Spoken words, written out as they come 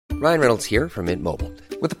Ryan Reynolds here from Mint Mobile.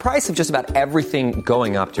 With the price of just about everything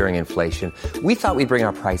going up during inflation, we thought we'd bring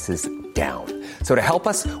our prices down. So to help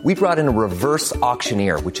us, we brought in a reverse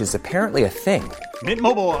auctioneer, which is apparently a thing. Mint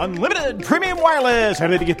Mobile Unlimited Premium Wireless. How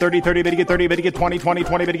to get 30, 30, bit to get 30, bit to get 20, 20,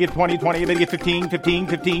 20, bit to get 20, 20, bit to get 15, 15,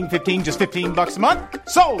 15, 15, just $15 a month?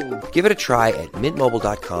 Sold! Give it a try at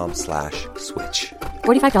mintmobile.com/switch.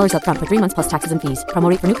 $45 up front for 3 months plus taxes and fees. Promo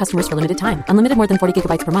rate for new customers for limited time. Unlimited more than 40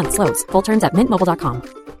 gigabytes per month. Slows full terms at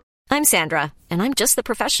mintmobile.com. I'm Sandra, and I'm just the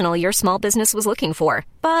professional your small business was looking for.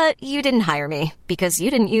 But you didn't hire me because you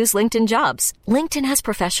didn't use LinkedIn Jobs. LinkedIn has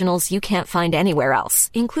professionals you can't find anywhere else,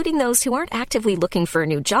 including those who aren't actively looking for a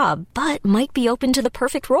new job, but might be open to the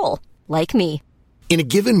perfect role, like me. In a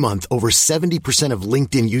given month, over 70% of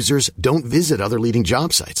LinkedIn users don't visit other leading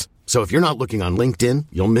job sites. So if you're not looking on LinkedIn,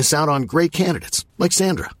 you'll miss out on great candidates like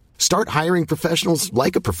Sandra. Start hiring professionals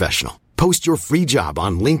like a professional. Post your free job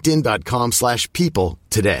on linkedin.com/people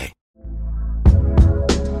today.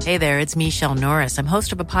 Hey there, it's Michelle Norris. I'm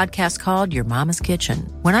host of a podcast called Your Mama's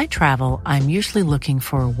Kitchen. When I travel, I'm usually looking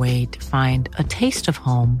for a way to find a taste of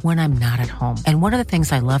home when I'm not at home. And one of the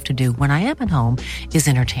things I love to do when I am at home is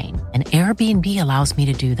entertain. And Airbnb allows me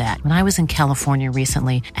to do that. When I was in California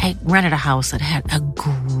recently, I rented a house that had a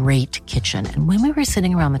great kitchen. And when we were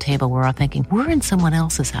sitting around the table, we were all thinking, we're in someone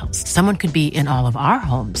else's house. Someone could be in all of our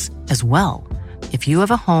homes as well. If you have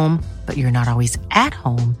a home, but you're not always at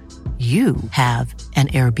home, you have an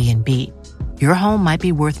Airbnb. Your home might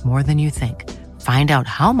be worth more than you think. Find out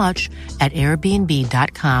how much at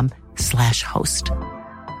airbnb.com/host.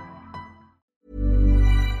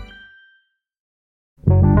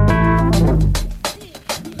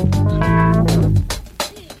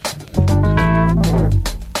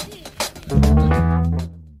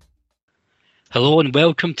 Hello and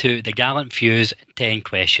welcome to the Gallant Few's 10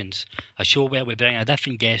 Questions, a show where we bring a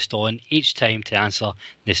different guest on each time to answer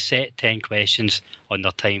the set 10 questions on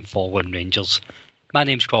their time following Rangers. My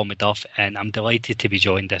name's Colin McDuff and I'm delighted to be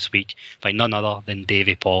joined this week by none other than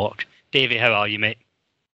Davie Pollock. Davie, how are you, mate?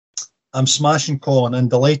 I'm smashing, Colin, and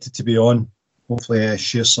delighted to be on. Hopefully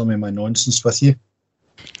share some of my nonsense with you.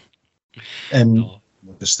 And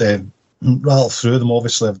just rattle through them.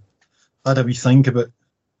 Obviously I've had a wee think about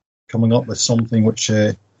coming up with something which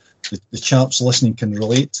the chaps listening can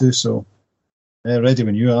relate to, so ready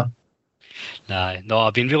when you are. No,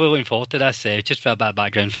 I've been really looking forward to this. Just for a bit of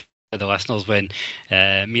background for the listeners, when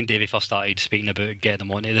me and Davie first started speaking about getting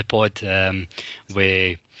them onto the pod,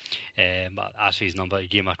 we asked for his number, he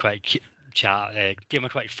gave him a quick chat, gave him a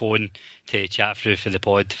quick phone to chat through for the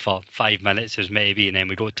pod for 5 minutes as maybe, and then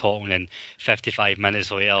we got talking, and 55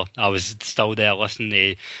 minutes later I was still there listening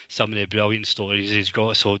to some of the brilliant stories he's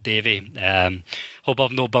got. So Davie, hope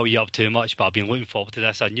I've not built you up too much, but I've been looking forward to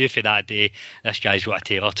this. I knew for that day this guy's got a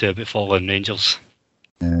tale or two about following Rangers.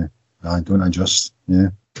 Yeah, I don't adjust.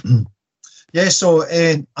 Yeah. Yeah, so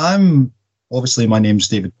I'm obviously, my name's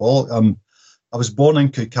David Pollock. I was born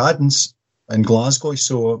in Cookadens in Glasgow,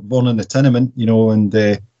 so born in the tenement, you know, and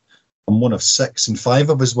I'm one of 6, and 5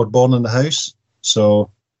 of us were born in the house.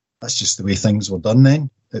 So that's just the way things were done then.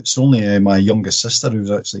 It's only my youngest sister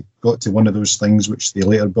who's actually got to one of those things which they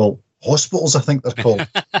later built hospitals, I think they're called.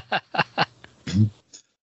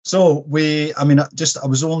 So I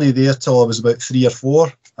was only there till I was about 3 or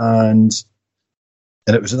 4, and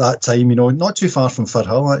it was at that time, you know, not too far from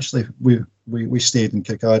Firhill actually. We stayed in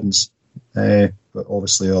Cookadens. But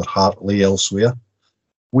obviously our heart lay elsewhere.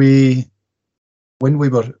 When we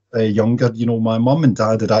were younger, you know, my mum and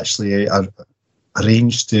dad had actually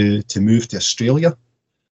arranged to move to Australia,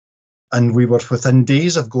 and we were within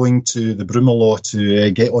days of going to the Broomielaw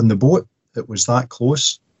to get on the boat. It was that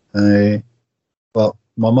close, but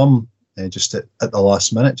my mum just at the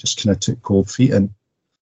last minute just kind of took cold feet and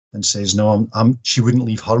says no, she wouldn't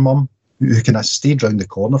leave her mum, who kind of stayed round the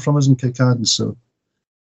corner from us in Cookadens.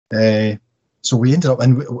 So we ended up,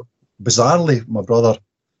 and bizarrely, my brother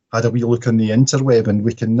had a wee look on the interweb, and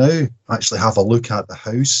we can now actually have a look at the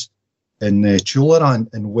house in Chullaran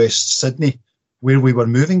in West Sydney, where we were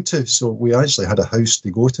moving to. So we actually had a house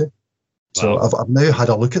to go to. So wow. I've now had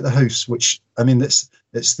a look at the house, which, I mean, it's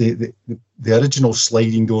the original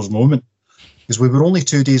sliding doors moment, because we were only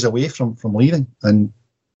 2 days away from leaving,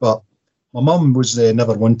 but my mum was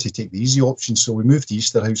never one to take the easy option, so we moved to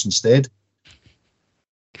Easterhouse instead.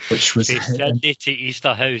 Which was Sydney to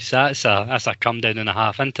Easterhouse. That's a come down and a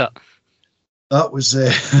half, isn't it? That was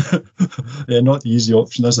not the easy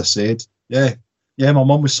option, as I said. Yeah. My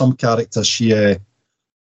mum was some character. She had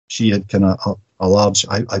kind of a large.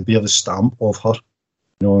 I bear the stamp of her,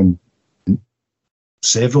 you know, in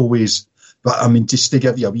several ways. But I mean, just to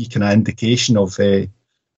give you a wee kind of indication of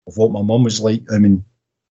what my mum was like. I mean,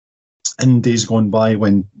 in days gone by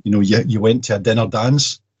when you went to a dinner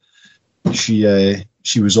dance. She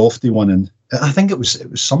was off to one, and I think it was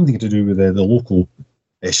something to do with the local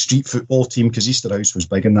street football team, because Easterhouse was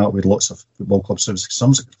big in that with lots of football clubs. So it was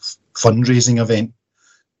some fundraising event.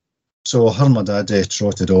 So her and my dad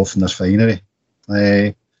trotted off in their finery.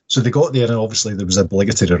 So they got there, and obviously there was an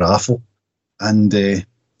obligatory raffle, and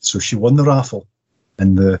so she won the raffle,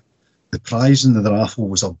 and the prize in the raffle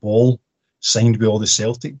was a ball signed by all the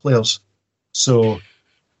Celtic players. So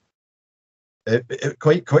it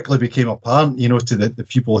quite quickly became apparent, to the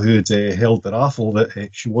people who had held the raffle, that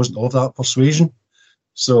she wasn't of that persuasion.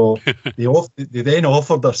 So they then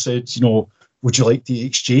offered her, said, would you like to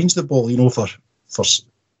exchange the ball, for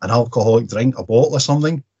an alcoholic drink, a bottle or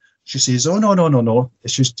something? She says, oh, no.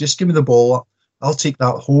 It's just give me the ball. I'll take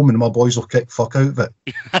that home and my boys will kick fuck out of it.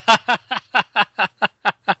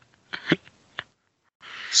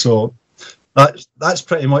 So that's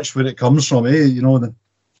pretty much where it comes from,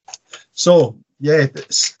 So, yeah,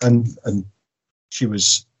 and she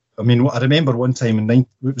was, I remember one time it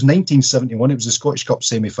was 1971, it was the Scottish Cup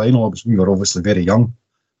semi-final. We were obviously very young,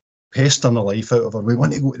 pestering the life out of her. We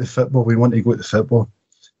want to go to the football.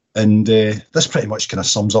 And this pretty much kind of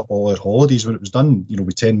sums up all our holidays when it was done,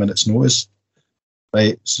 with 10 minutes notice.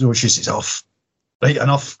 Right, so she says, right,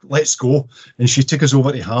 enough, let's go. And she took us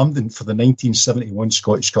over to Hampden for the 1971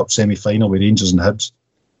 Scottish Cup semi-final with Rangers and Hibs.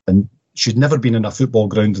 And she'd never been in a football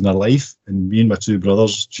ground in her life. And me and my two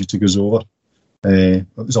brothers, she took us over. It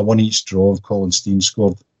was a 1-1 draw. Colin Steen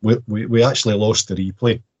scored. We actually lost the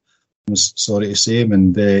replay, I was sorry to say.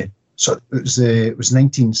 And so it was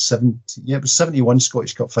 1970. Yeah, it was 71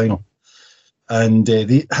 Scottish Cup final. And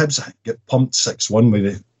the Hibs get pumped 6-1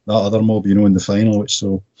 with that other mob, in the final.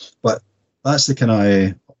 So, but that's the kind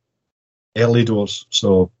of early doors.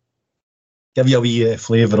 So, give you a wee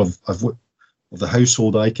flavour of the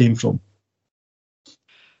household I came from.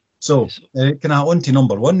 So, kind of on to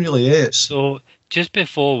number one, really. Yes. So, just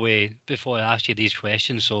before I ask you these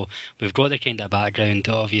questions, so we've got the kind of background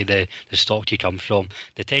of you, the stock you come from.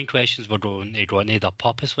 The 10 questions we're going to go into, they're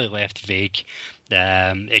purposely left vague.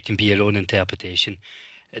 It can be your own interpretation.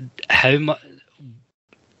 How much?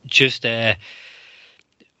 Just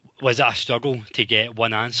was it a struggle to get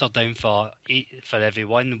one answer down for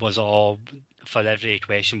everyone? Was it all, for every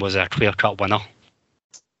question, was it a clear-cut winner?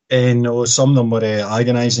 No, some of them were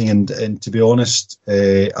agonising, and to be honest,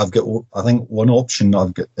 I've got, I think, one option.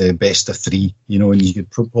 I've got the best of 3, and you could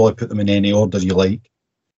probably put them in any order you like.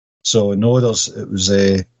 So no, I've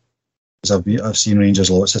seen Rangers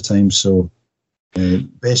lots of times. So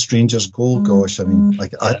best Rangers goal, gosh,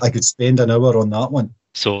 I could spend an hour on that one.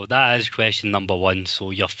 So that is question number 1.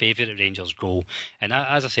 So your favourite Rangers goal. And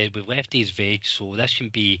as I said, we've left these vague, so this can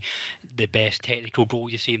be the best technical goal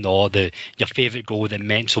you've seen, or your favourite goal that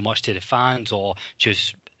meant so much to the fans, or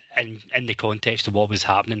just in the context of what was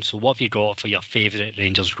happening. So what have you got for your favourite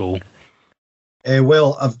Rangers goal?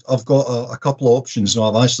 Well, I've got a couple of options. No,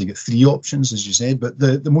 I've actually got 3 options, as you said, but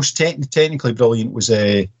the most technically brilliant was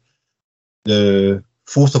the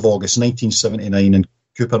 4th of August 1979 in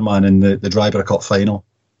Cooperman in the Drybrook Cup final.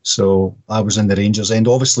 So I was in the Rangers end.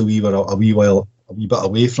 Obviously, we were a wee bit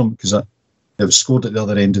away from, because it was scored at the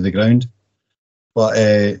other end of the ground. But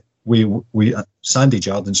Sandy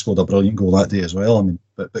Jardine scored a brilliant goal that day as well.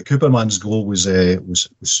 But Cooperman's goal was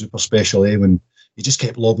super special. When he just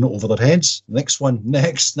kept lobbing it over their heads. Next one,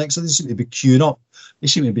 next. They seem to be queuing up. They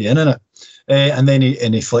seem to be in it. And then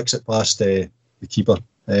he flicks it past the keeper.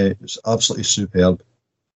 It was absolutely superb.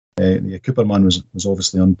 Cooperman was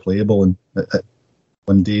obviously unplayable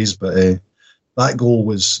on days, but that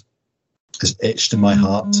goal is etched in my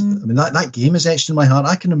heart. That game is etched in my heart.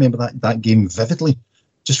 I can remember that game vividly,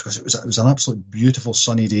 just because it was an absolute beautiful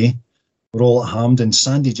sunny day. We're all at Hampden.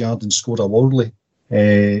 Sandy Jardine scored a worldly.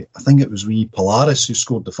 I think it was Polaris who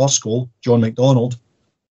scored the first goal, John McDonald,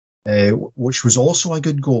 which was also a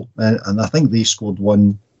good goal. And I think they scored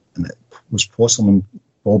one, and it was possibly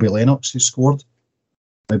Bobby Lennox who scored.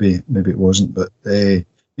 Maybe it wasn't, but they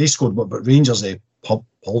scored. But Rangers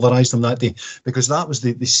pulverised them that day, because that was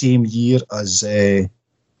the same year as they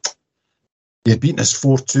had beaten us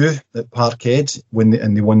 4-2 at Parkhead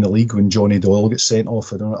and they won the league when Johnny Doyle got sent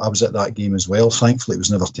off. I was at that game as well. Thankfully, it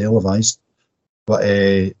was never televised, but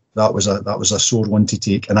that was a sore one to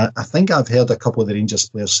take. And I think I've heard a couple of the Rangers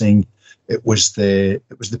players saying it was the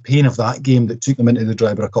pain of that game that took them into the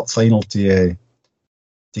Drybrook Cup final to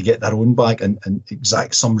get their own back and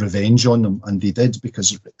exact some revenge on them, and they did,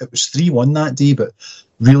 because it was 3-1 that day, but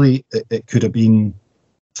really it could have been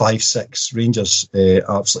 5-6. Rangers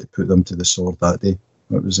absolutely put them to the sword that day.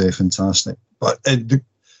 It was fantastic. But the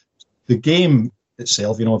game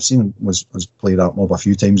itself, I've seen was play that mob a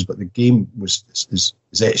few times, but the game is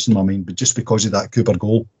etched in my mind. But just because of that Cooper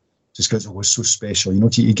goal, just because it was so special,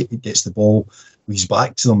 he gets the ball, he's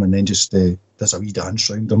back to them, and then just does a wee dance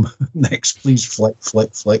round them. Next, please,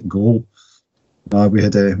 flick, goal. We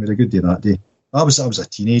had a good day that day. I was a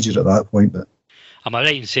teenager at that point, but. Am I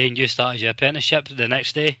right in saying you started your apprenticeship the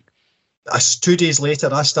next day? 2 days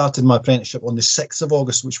later, I started my apprenticeship on the 6th of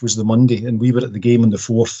August, which was the Monday, and we were at the game on the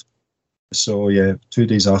 4th. So, 2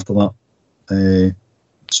 days after that.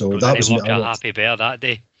 So that was a happy bear that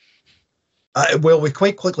day. Well, we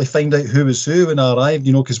quite quickly find out who was who when I arrived,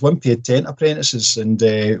 because Wimpy had 10 apprentices, and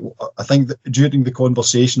I think that during the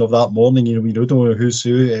conversation of that morning, we don't know who's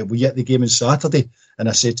who. We get the game on Saturday, and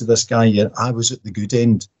I said to this guy, I was at the good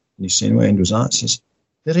end, and he's saying, what end was that? He says,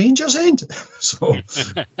 the Rangers end. So,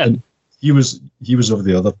 and he was of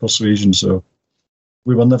the other persuasion, so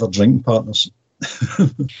we were never drinking partners.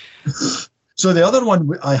 So the other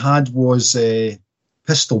one I had was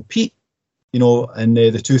Pistol Pete. In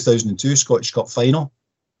the 2002 Scottish Cup final,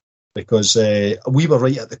 because we were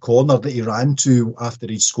right at the corner that he ran to after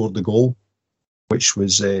he'd scored the goal, which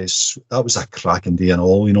was that was a cracking day and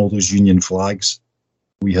all. Those Union flags.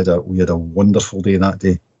 We had a wonderful day that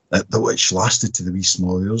day, which lasted to the wee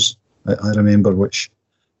small hours. I remember, which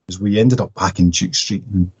is we ended up back in Duke Street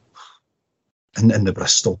and in the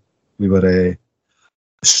Bristol. We were.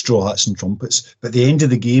 Straw hats and trumpets. But the end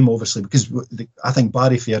of the game, obviously, because I think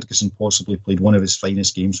Barry Ferguson possibly played one of his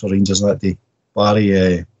finest games for Rangers that day.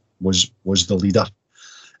 Barry was the leader,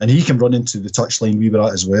 and he came running to the touchline we were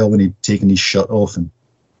at as well when he'd taken his shirt off and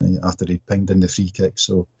after he'd pinged in the free kick.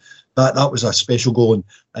 So that was a special goal.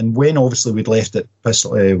 And when obviously we'd left at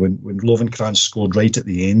Pistol, when Lovenkrands scored right at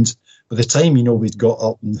the end. By the time, we'd got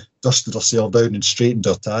up and dusted ourselves down and straightened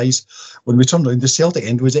our ties, when we turned around, the Celtic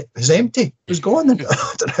end was empty. It was gone. I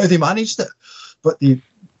don't know how they managed it. But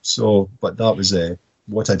that was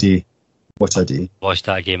what a day. What a day. Watched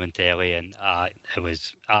that game in telly, and it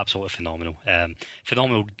was absolutely phenomenal.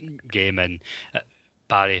 Phenomenal game, and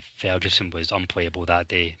Barry Ferguson was unplayable that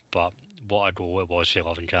day, but what a goal it was for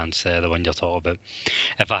Lovenkrands, the one you're talking about.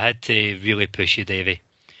 If I had to really push you, Davie,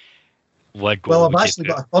 well, I've actually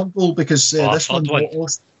got a third goal, because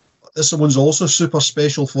this one's also super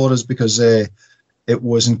special for us, because it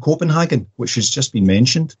was in Copenhagen, which has just been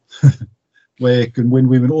mentioned. When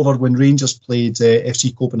we went over, when Rangers played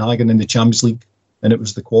FC Copenhagen in the Champions League, and it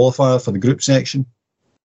was the qualifier for the group section,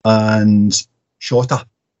 and Shota,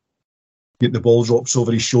 the ball drops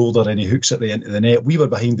over his shoulder and he hooks it into the net. We were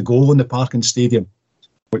behind the goal in the Parken Stadium,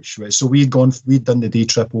 so we'd done the day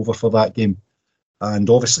trip over for that game.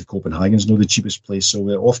 And obviously Copenhagen's not the cheapest place, so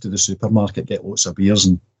we're off to the supermarket, get lots of beers,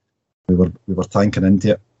 and we were tanking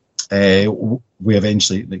into it. We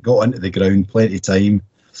eventually got into the ground, plenty of time.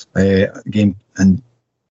 Game, and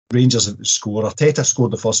Rangers score. Arteta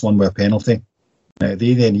scored the first one with a penalty.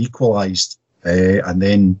 They then equalised, but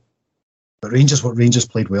Rangers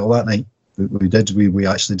played well that night. We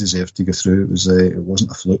actually deserved to go through. It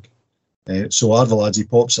wasn't a fluke. So Arveladze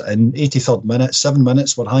pops it in, 83rd minute, 7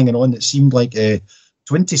 minutes. We're hanging on. It seemed like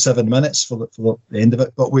 27 minutes for the end of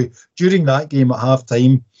it. But during that game at half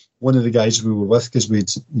time, one of the guys we were with, because we'd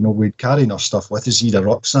carrying our stuff with us, he had a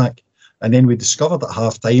rucksack, and then we discovered at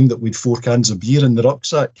half time that we'd 4 cans of beer in the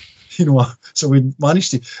rucksack. So we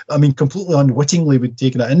managed to, completely unwittingly we'd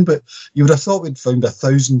taken it in, but you would have thought we'd found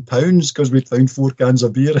 £1,000 because we'd found 4 cans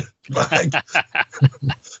of beer in the bag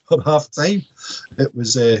for half time. It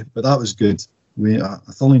was, but that was good. I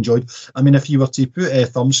thoroughly enjoyed. If you were to put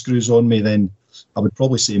thumb screws on me, then I would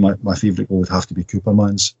probably say my favourite goal would have to be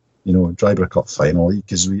Cooperman's, Drybrook Cup final,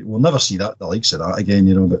 because we'll never see the likes of that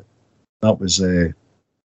again, but that was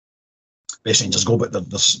best Rangers goal, but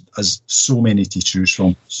there's so many to choose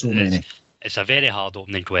from, so many. It's a very hard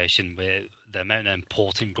opening question with the amount of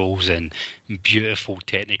important goals and beautiful,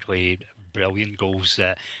 technically brilliant goals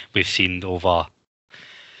that we've seen over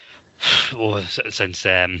since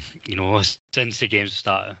the games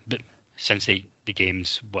started. But since the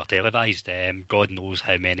games were televised, God knows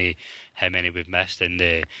how many we've missed in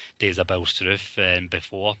the days of Bill Struth and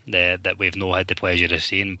before that we've not had the pleasure of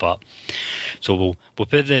seeing. But so we'll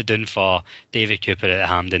put it down for David Cooper at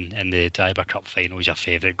Hampden in the Drybrook Cup final as your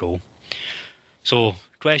favourite goal. So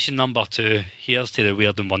question number 2, here's to the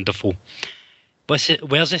weird and wonderful.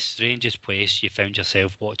 Where's the strangest place you found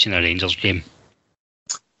yourself watching a Rangers game?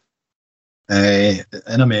 In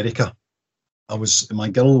America. My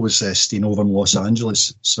girl was staying over in Los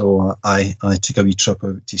Angeles, so I took a wee trip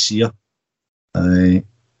out to see her.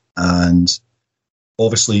 And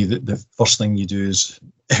obviously the first thing you do is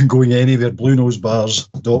going anywhere,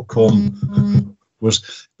 bluenosebars.com,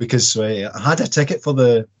 was because I had a ticket for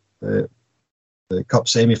the cup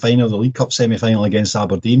semi-final, the League Cup semi-final against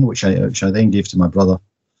Aberdeen, which I then gave to my brother.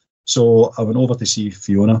 So I went over to see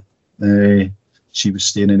Fiona. She was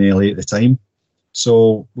staying in LA at the time.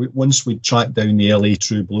 So once we tracked down the LA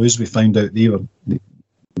True Blues, we found out they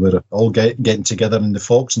were all getting together in the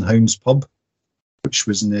Fox and Hounds pub, which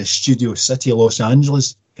was in the Studio City, Los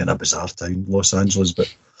Angeles. Kind of bizarre town, Los Angeles.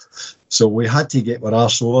 But so we had to get our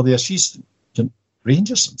arse over there. She's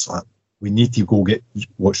Rangers. It's like, we need to go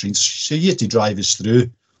watch Rangers. So you had to drive us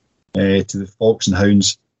through to the Fox and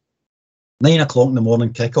Hounds. 9 o'clock in the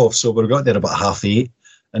morning kickoff. So we got there about 8:30.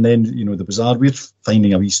 And then, the bazaar, we're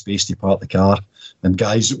finding a wee space to park the car, and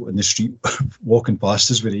guys in the street walking past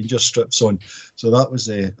us with Rangers strips on. So that was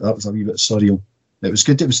a wee bit surreal. It was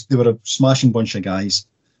good. They were a smashing bunch of guys,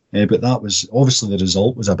 but that was obviously the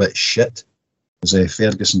result was a bit shit. As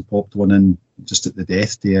Ferguson popped one in just at the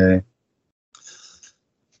death to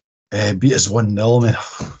beat us 1-0. Man,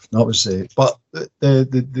 that was. But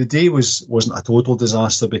the day wasn't a total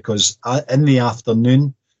disaster, because in the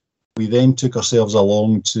afternoon, we then took ourselves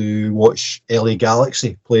along to watch LA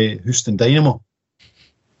Galaxy play Houston Dynamo.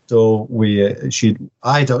 So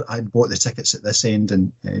I'd bought the tickets at this end,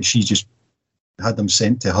 and she just had them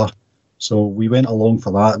sent to her. So we went along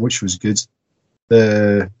for that, which was good.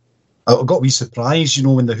 I got a wee surprise,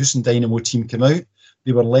 when the Houston Dynamo team came out.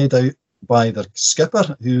 They were led out by their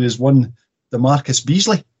skipper, who is one DeMarcus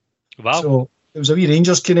Beasley. Wow! So it was a wee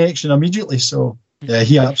Rangers connection immediately. So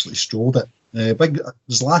he absolutely strolled it. Big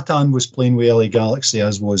Zlatan was playing with LA Galaxy,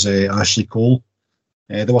 as was Ashley Cole.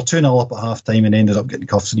 They were 2-0 up at half time and ended up getting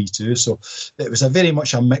cuffed 3-2. So it was a very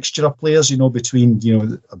much a mixture of players, between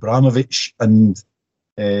Abramovich and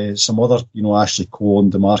some other, Ashley Cole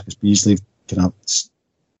and DeMarcus Beasley, kind of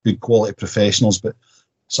good quality professionals. But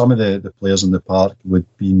some of the players in the park would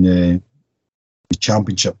have been the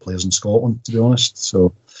championship players in Scotland, to be honest.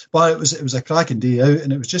 So, but it was a cracking day out,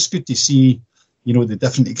 and it was just good to see the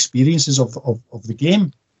different experiences of the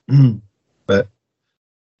game. But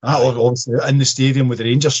obviously in the stadium with the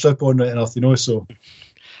Rangers strip on right enough, so.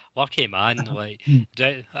 Lucky man,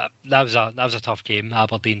 that was a tough game,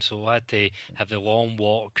 Aberdeen. So I had to have the long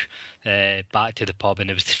walk back to the pub, and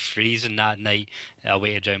it was freezing that night. I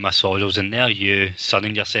waited down my sorrows, and there you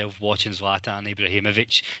sunning yourself watching Zlatan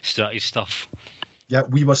Ibrahimovic start his stuff. Yeah,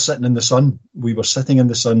 we were sitting in the sun. We were sitting in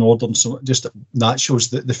the sun ordering some just nachos.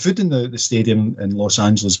 The food in the stadium in Los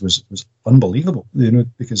Angeles was unbelievable,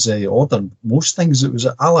 because they ordered most things. It was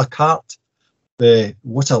a la carte.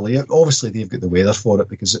 What a layout. Obviously, they've got the weather for it,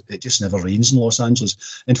 because it just never rains in Los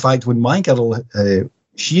Angeles. In fact, when my girl,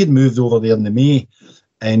 she had moved over there in the May,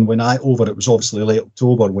 and when it was obviously late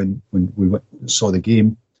October when we saw the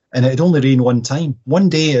game, and it had only rained one time. One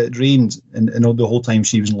day it rained, and the whole time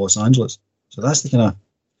she was in Los Angeles. So that's the kind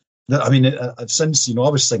of, since, I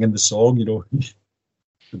was singing the song,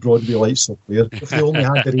 the Broadway lights are clear. If they only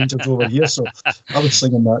had the Rangers over here, so I was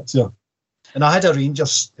singing that too. And I had a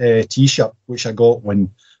Rangers T-shirt, which I got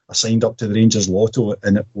when I signed up to the Rangers Lotto,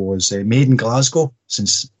 and it was made in Glasgow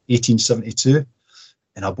since 1872.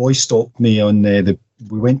 And a boy stopped me on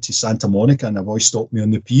we went to Santa Monica, and a boy stopped me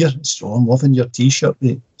on the pier. He said, "Oh, I'm loving your T-shirt,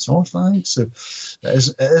 mate." So, thanks. So it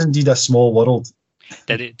is indeed a small world.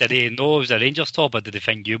 Did he know it was a Rangers top, or did he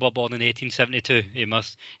think you were born in 1872? He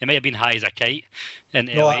might have been high as a kite in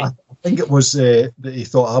LA. I think it was that he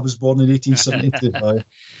thought I was born in 1872.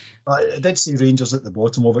 But it did say Rangers at the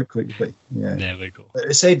bottom of it quickly. Yeah. There we go.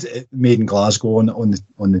 It said made in Glasgow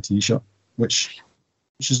on the T-shirt, which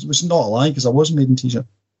was not a lie, because I was made in T-shirt.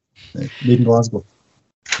 Made in Glasgow.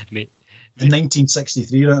 In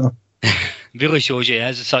 1963, right now. Really shows you it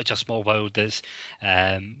is such a small world.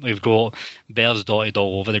 We've got bears dotted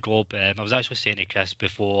all over the globe. I was actually saying to Chris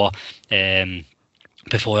before a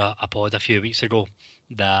pod a few weeks ago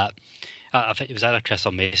that I think it was either Chris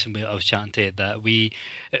or Mason I was chatting to, that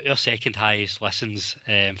our second highest listens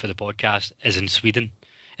for the podcast is in Sweden.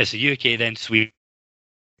 It's the UK, then Sweden,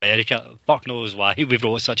 America. Fuck knows why we've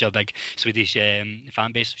got such a big Swedish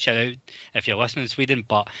fan base. Shout out if you're listening in Sweden,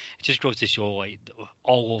 but it just goes to show, like,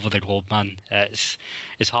 all over the globe, man. It's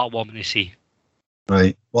heartwarming to see.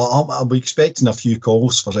 Right. Well, I'll be expecting a few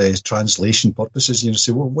calls for translation purposes.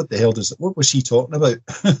 Say, what the hell what was he talking about?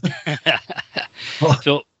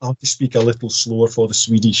 So I'll have to speak a little slower for the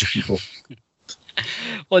Swedish people.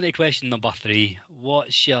 On to question number 3.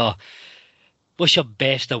 What's your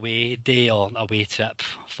best away day or away trip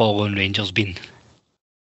following Rangers been?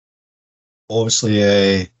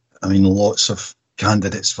 Obviously, lots of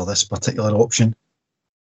candidates for this particular option.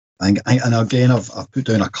 And again, I've put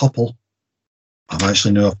down a couple.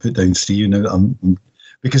 I've put down 3 now.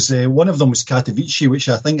 because one of them was Katowice, which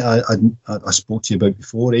I think I spoke to you about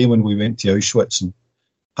before, when we went to Auschwitz and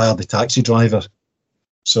hired the taxi driver.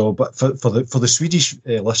 So, but for the Swedish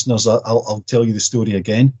listeners, I'll tell you the story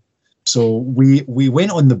again. So we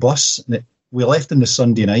went on the bus, and we left on the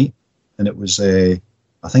Sunday night, and it was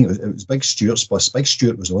I think it was Big Stuart's bus. Big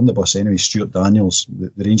Stuart was on the bus anyway. Stuart Daniels,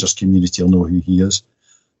 the Rangers community will know who he is.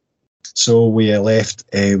 So we left.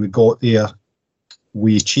 We got there.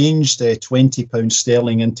 We changed £20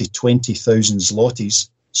 sterling into 20,000 zlotys,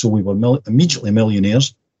 so we were immediately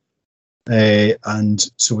millionaires.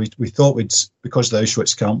 And so we thought because the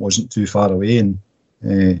Auschwitz camp wasn't too far away, and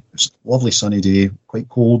it was a lovely sunny day, quite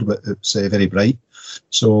cold, but it was very bright.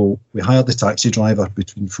 So we hired the taxi driver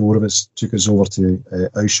between four of us, took us over to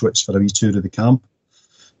Auschwitz for a wee tour of the camp.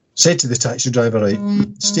 Said to the taxi driver, right,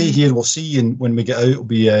 stay here, we'll see you when we get out. It'll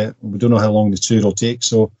be, we don't know how long the tour will take.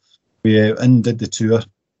 So we did the tour.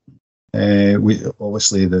 We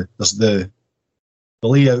obviously, there's the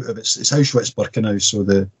layout of it's Auschwitz-Birkenau, so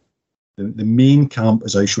the main camp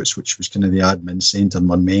is Auschwitz, which was kind of the admin centre, and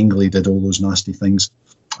where Mengele did all those nasty things.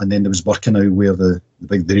 And then there was Birkenau, where the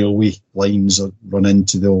big railway lines run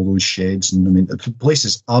into all those sheds. And I mean, the place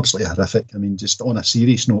is absolutely horrific. I mean, just on a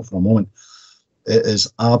serious note for a moment, it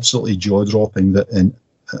is absolutely jaw-dropping that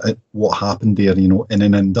what happened there, in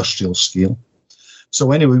an industrial scale.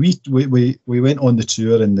 So anyway, we went on the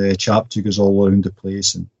tour, and the chap took us all around the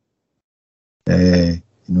place, and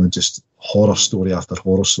just horror story after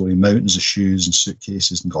horror story, mountains of shoes and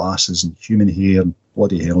suitcases and glasses and human hair, and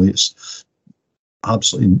bloody hell, it's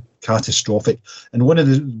absolutely catastrophic. And one of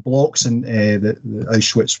the blocks in the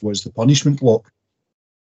Auschwitz was the punishment block.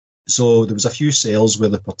 So there was a few cells where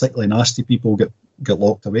the particularly nasty people get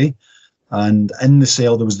locked away, and in the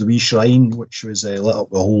cell there was the wee shrine, which was lit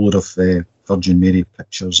up with a whole lot of Virgin Mary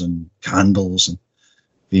pictures and candles and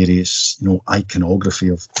various, iconography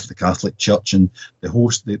of the Catholic Church. And the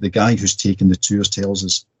host, the guy who's taken the tours, tells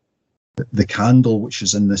us that the candle which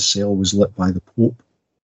is in this cell was lit by the Pope.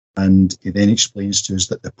 And he then explains to us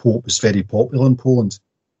that the Pope is very popular in Poland.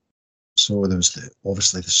 So there was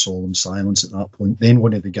obviously the solemn silence at that point. Then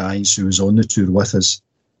one of the guys who was on the tour with us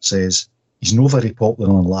says, he's not very popular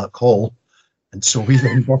in Lack Hall. And so we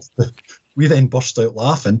then burst out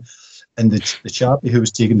laughing. And the chappie who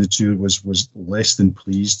was taking the tour was less than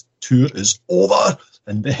pleased. Tour is over,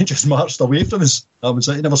 and then just marched away from us. That was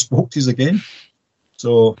it. He never spoke to us again.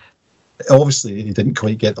 So obviously he didn't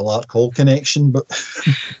quite get the Lark Hall connection, but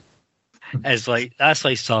that's like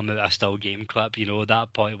something that I still game clip. That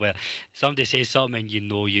point where somebody says something,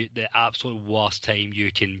 and the absolute worst time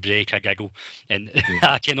you can break a giggle, and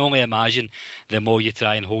I can only imagine the more you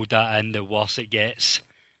try and hold that in, the worse it gets.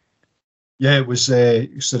 Yeah, it was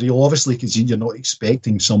surreal, obviously, because you're not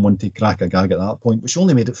expecting someone to crack a gag at that point, which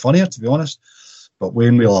only made it funnier, to be honest. But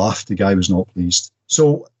when we laughed, the guy was not pleased.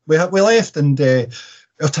 So we left, and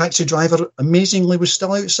our taxi driver, amazingly, was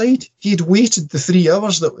still outside. He had waited the 3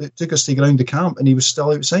 hours that it took us to get around the camp, and he was still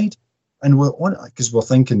outside. And because we're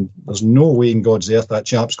thinking, there's no way in God's earth that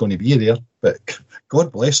chap's going to be there. But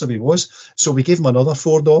God bless him, he was. So we gave him another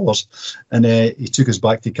 $4, and he took us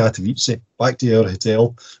back to Katowice, back to our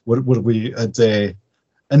hotel, where we had in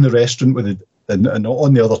the restaurant and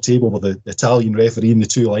on the other table were the Italian referee and the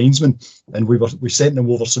two linesmen, and we sent them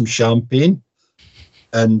over some champagne,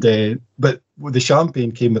 and but the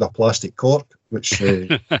champagne came with a plastic cork, which.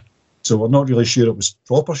 So we're not really sure it was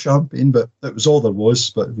proper champagne, but it was all there was.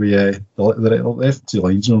 But we left two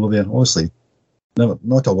linesmen over there. Honestly,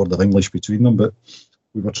 not a word of English between them, but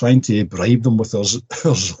we were trying to bribe them with our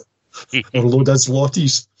load of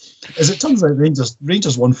zlotys. As it turns out,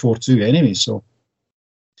 Rangers won 4-2 anyway. So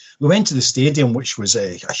we went to the stadium, which was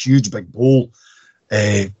a huge big bowl,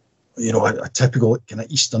 a typical kind of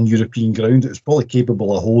Eastern European ground. It was probably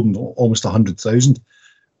capable of holding almost 100,000.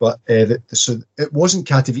 But so it wasn't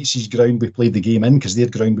Katowice's ground we played the game in, because their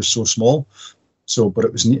ground was so small. But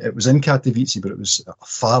it was in Katowice, but it was a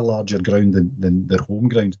far larger ground than their home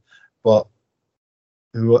ground. But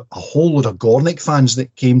there were a whole load of Gornik fans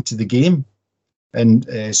that came to the game, and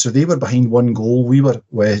so they were behind one goal. We were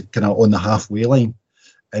kind of on the halfway line,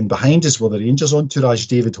 and behind us were the Rangers entourage,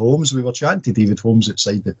 David Holmes. We were chatting to David Holmes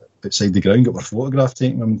outside the ground, got our photograph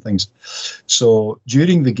taking him and things. So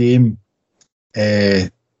during the game,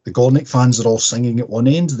 the Gornik fans are all singing at one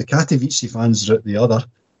end, the Katowice fans are at the other,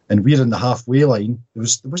 and we're in the halfway line. There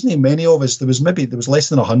wasn't many of us. There was less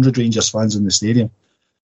than 100 Rangers fans in the stadium,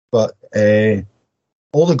 but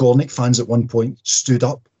all the Gornik fans at one point stood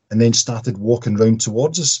up and then started walking round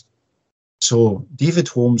towards us. So David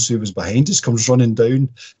Holmes, who was behind us, comes running down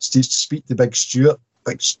to speak to Big Stuart,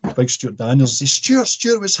 big Stuart Daniels. He says,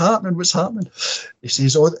 Stuart, what's happening? He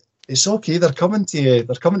says, oh, it's okay, they're coming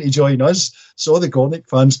to join us. So all the Gornick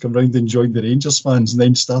fans come round and joined the Rangers fans and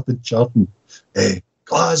then started chanting,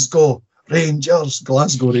 Glasgow Rangers. So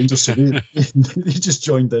they just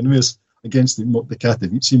joined in with us against the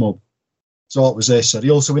Katowice mob. So it was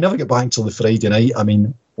surreal. So we never get back until the Friday night. I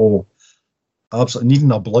mean, absolutely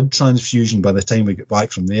needing a blood transfusion by the time we get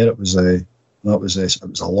back from there. It was a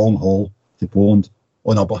long haul to Poland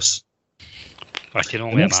on a bus. I can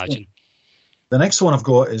only imagine. The next one I've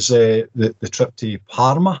got is the trip to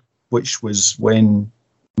Parma, which was when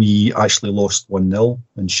we actually lost 1-0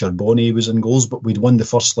 and Sherboni was in goals, but we'd won the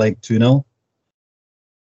first leg 2-0.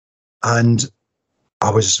 And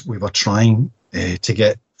we were trying to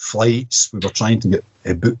get flights, we were trying to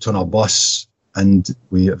get booked on a bus, and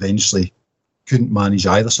we eventually couldn't manage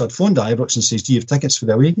either. So I'd phoned Ibrox and says, do you have tickets for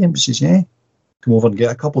the away game? He says, yeah, come over and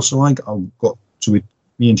get a couple. So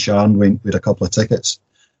me and Sharon went with a couple of tickets.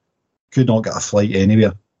 Could not get a flight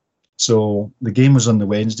anywhere. So the game was on the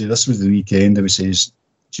Wednesday. This was the weekend. And he says,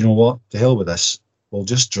 do you know what? To hell with this. We'll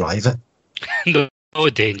just drive it. No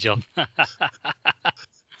danger.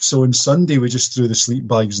 So on Sunday, we just threw the sleep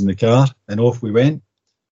bags in the car and off we went.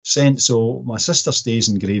 So my sister stays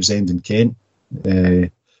in Gravesend in Kent.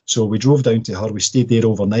 So we drove down to her. We stayed there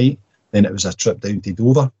overnight. Then it was a trip down to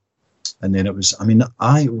Dover. And then it was,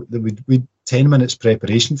 we 10 minutes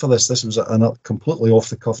preparation for this. This was a completely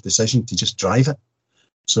off-the-cuff decision to just drive it.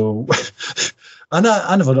 So, and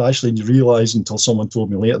I never actually realised until someone told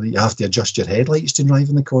me later that you have to adjust your headlights to drive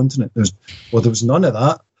on the continent. There was none of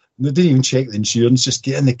that. They didn't even check the insurance. Just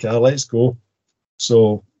get in the car, let's go.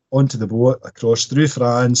 So, onto the boat, across through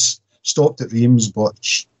France, stopped at Reims, bought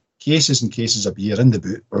cases and cases of beer in the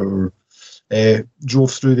boot.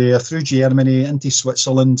 Drove through there, through Germany, into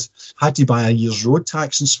Switzerland. Had to buy a year's road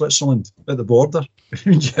tax in Switzerland at the border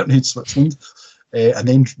between Germany and Switzerland. And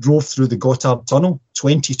then drove through the Gotthard Tunnel,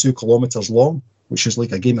 22 kilometres long, which is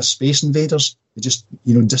like a game of Space Invaders. It just,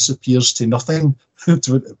 disappears to nothing,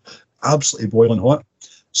 to absolutely boiling hot.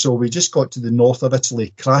 So we just got to the north of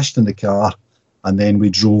Italy, crashed in the car, and then we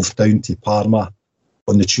drove down to Parma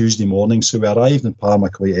on the Tuesday morning. So we arrived in Parma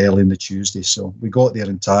quite early on the Tuesday. So we got there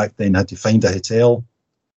intact, then had to find a hotel.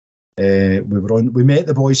 We met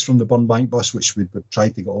the boys from the Burnbank bus, which we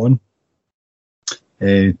tried to get on.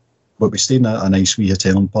 But we stayed in a nice wee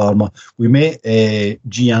hotel in Parma. We met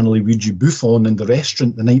Gianluigi Buffon in the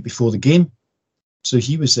restaurant the night before the game. So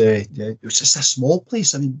he was, it was just a small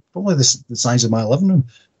place. I mean, probably the size of my living room.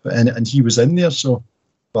 And he was in there. So,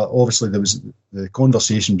 but obviously the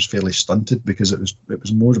conversation was fairly stunted because it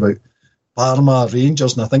was more about Parma,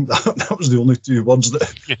 Rangers, and I think that was the only two words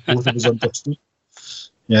that both of us understood.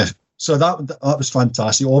 Yeah, so that was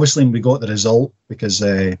fantastic. Obviously, we got the result because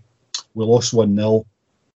we lost 1-0,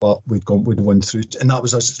 but we'd won through, and that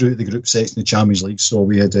was us through the group section of the Champions League. So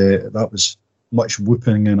we had that was much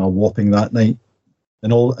whooping and a whopping that night,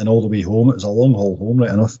 and all the way home. It was a long haul home, right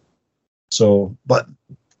enough. So, but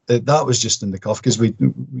that was just in the cuff because we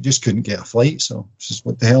just couldn't get a flight. So it's just,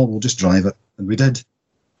 what the hell, we'll just drive it, and we did.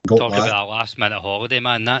 Talk about that last minute holiday,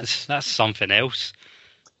 man. That's something else.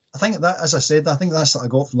 I think that, as I said, I think that's what I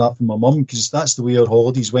got from my mum, because that's the way our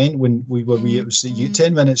holidays went when we were wee. It was you get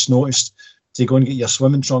 10 minutes notice to go and get your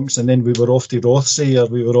swimming trunks, and then we were off to Rothsay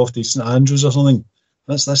or we were off to St Andrews or something.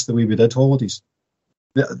 That's the way we did holidays.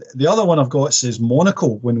 The other one I've got says Monaco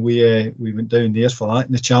when we went down there for that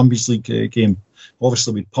in the Champions League game.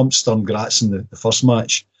 Obviously, we'd pumped Sturm Graz in the first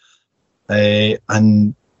match,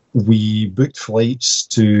 and we booked flights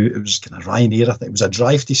to, it was kind of Ryanair, I think. It was a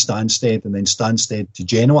drive to Stansted and then Stansted to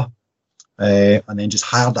Genoa, and then just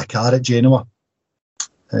hired a car at Genoa,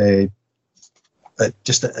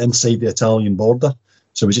 just inside the Italian border.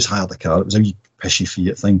 So we just hired a car. It was a wee pishy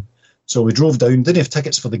Fiat thing. So we drove down, didn't have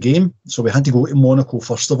tickets for the game, so we had to go to Monaco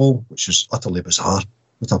first of all, which is utterly bizarre.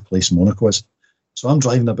 What a place Monaco is. So I'm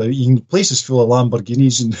driving about, the place is full of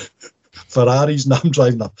Lamborghinis and Ferraris, and I'm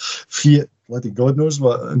driving a Fiat, bloody God knows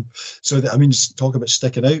what. And so, just talk about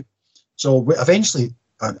sticking out. So we eventually,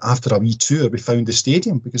 after a wee tour, we found the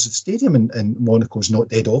stadium, because the stadium in Monaco is not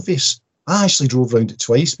dead obvious. I actually drove around it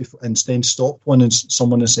twice and then stopped one, and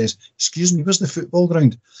someone says, "Excuse me, where's the football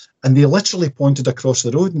ground?" And they literally pointed across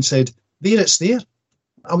the road and said, "There, it's there."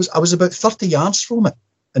 I was about 30 yards from it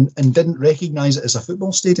and didn't recognise it as a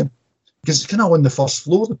football stadium, because it's kind of on the first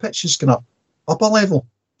floor. The pitch is kind of up a level.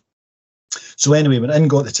 So anyway, we went in,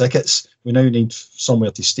 got the tickets. We now need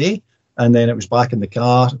somewhere to stay. And then it was back in the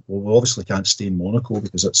car. Well, we obviously can't stay in Monaco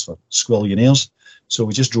because it's for squillionaires. So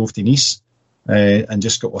we just drove to Nice and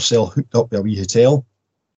just got ourselves hooked up with a wee hotel.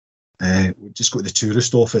 we just go to the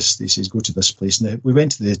tourist office. He says, go to this place. And we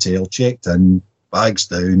went to the hotel, checked in, bags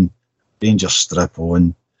down, Ranger strip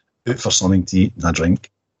on, out for something to eat and a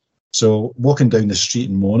drink. So walking down the street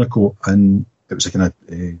in Monaco, and it was a kind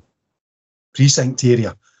of precinct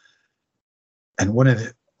area. And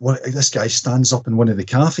this guy stands up in one of the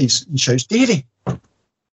cafes and shouts, Davie! I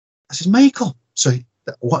says, Michael. So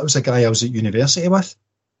what was a guy I was at university with?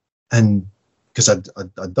 And because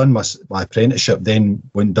I'd done my apprenticeship, then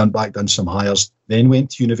done some hires, then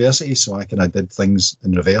went to university, so I kind of did things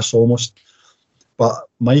in reverse almost. But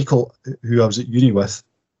Michael, who I was at uni with,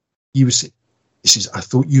 he says, I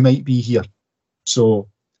thought you might be here. So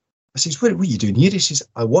I says, what are you doing here? He says,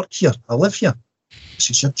 I work here, I live here. He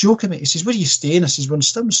says, you're joking, mate. He says, where are you staying? I says, we're in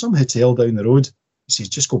some hotel down the road. He says,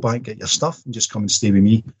 just go back, get your stuff, and just come and stay with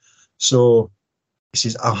me. So he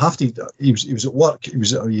says, I'll have to. He was at work.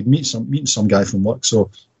 He'd meeting some guy from work. So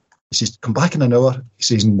he says, come back in an hour. He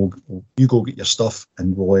says, and you go get your stuff,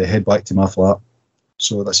 and we'll head back to my flat.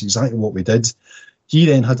 So that's exactly what we did. He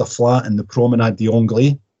then had a flat in the Promenade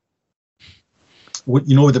d'Anglais.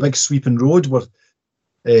 You know, the big sweeping road where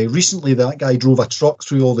recently that guy drove a truck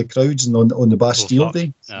through all the crowds and on the Bastille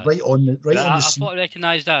Day, right on the. I thought I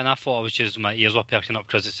recognised that, and I thought it was just my ears were perking up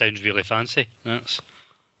because it sounds really fancy.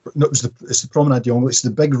 No, it's the Promenade d'Anglais. It's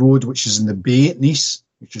the big road which is in the bay at Nice,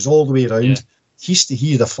 which is all the way around.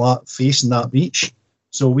 He had a flat facing that beach,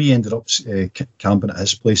 so we ended up camping at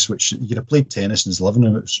his place, which he had played tennis in his living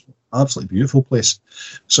room. It was an absolutely beautiful place.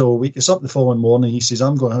 So we get up the following morning. He says,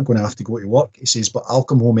 I'm going to have to go to work. He says, but I'll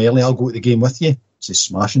come home early. I'll go to the game with you. He says,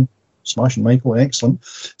 smashing, Michael, excellent.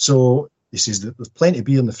 So he says, there's plenty of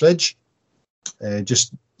beer in the fridge.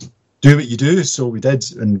 Just do what you do. So we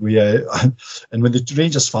did, and we and when the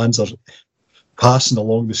Rangers fans are passing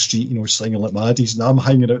along the street, you know, singing like maddies, and I'm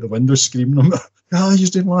hanging out the window screaming them, you're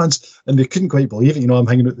doing lads, and they couldn't quite believe it. You know, I'm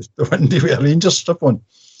hanging out the window with a Rangers strip on.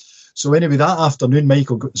 So anyway, that afternoon,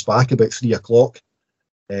 Michael got back about 3:00.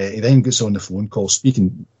 He then gets on the phone call,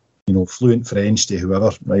 speaking, you know, fluent French to whoever.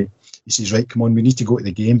 Right, he says, right, come on, we need to go to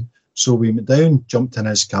the game. So we went down, jumped in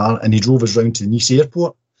his car, and he drove us round to Nice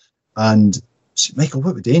airport. And I said, Michael,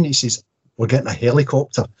 what are we doing? He says, we're getting a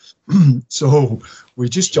helicopter. So we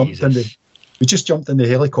just jumped in the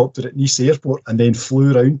helicopter at Nice airport and then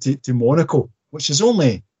flew around to Monaco, which is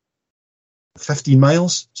only 15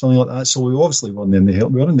 miles, something like that. So we obviously were in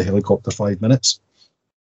the helicopter 5 minutes.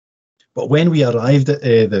 But when we arrived at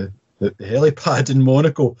the helipad in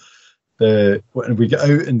Monaco, when we get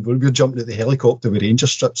out and we're jumping at the helicopter with Ranger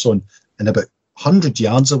strips on, and about 100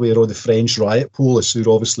 yards away are all the French riot police who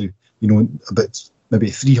are obviously, you know, about maybe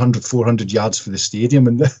 300, 400 yards for the stadium,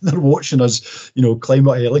 and they're watching us, you know, climb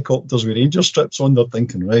out helicopters with Ranger strips on. They're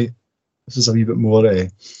thinking, right, this is a wee bit more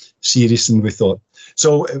serious than we thought.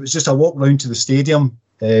 So it was just a walk round to the stadium,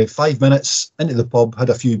 5 minutes into the pub, had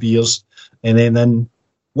a few beers, and then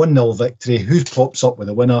 1-0 victory. Who pops up with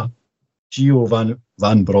the winner? Gio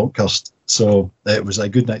Van Bronckhorst. So it was a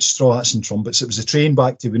good night. Straw hats and trumpets. It was the train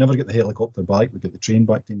back to. We never get the helicopter back. We get the train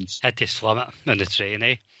back to Nice. Had to slam it on the train,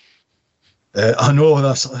 eh? I know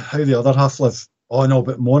that's how the other half live. Oh no,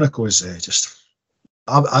 but Monaco is just.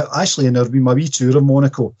 I actually, in my wee tour of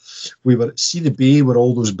Monaco, we were at the bay where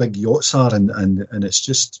all those big yachts are, and it's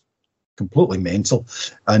just completely mental.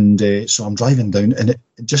 And so I'm driving down, and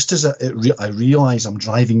just as I realise I'm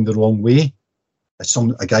driving the wrong way,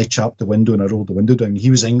 a guy chapped the window, and I rolled the window down.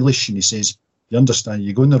 He was English, and he says, "You understand?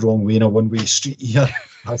 You're going the wrong way in a one-way street here."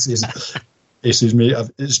 He says, mate,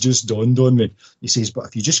 it's just dawned on me. He says, but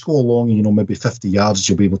if you just go along, you know, maybe 50 yards,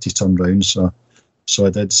 you'll be able to turn round. So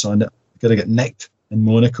I did. So I'm going to get nicked in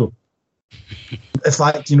Monaco. In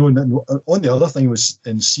fact, you know, on the other thing was,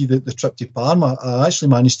 and see the trip to Parma, I actually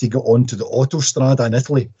managed to get onto the Autostrada in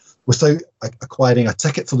Italy without acquiring a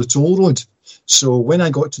ticket for the toll road. So when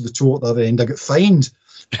I got to the toll at the other end, I got fined,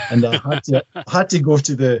 and I had to go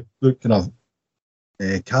to the kind of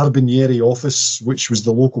Carabinieri office, which was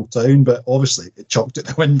the local town, but obviously it chucked at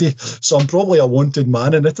the window. So I'm probably a wanted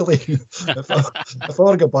man in Italy. if I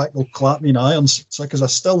ever get back, they'll clap me in irons. So because I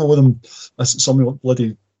still owe them something like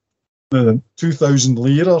bloody 2,000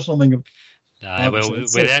 lira or something. Well,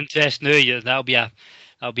 with the interest now, that'll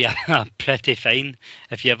be a pretty fine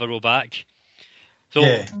if you ever roll back. So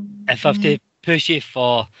if I have to push you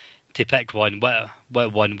to pick one,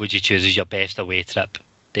 what one would you choose as your best away trip,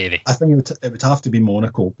 Davie? I think it would have to be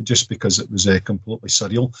Monaco, just because it was completely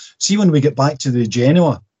surreal. See, when we get back to the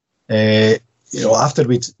Genoa, you know, after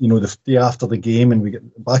the day after the game, and we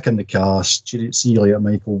get back in the car, see you later,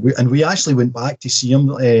 Michael. We actually went back to see him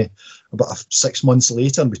about 6 months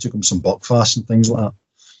later, and we took him some buckfast and things like that.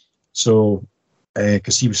 So,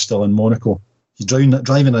 because he was still in Monaco, He's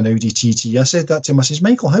driving an Audi TT. I said that to him. I says,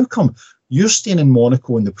 Michael, how come you're staying in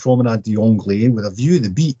Monaco in the Promenade d'Anglais with a view of the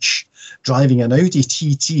beach, driving an Audi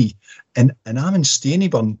TT, and I'm in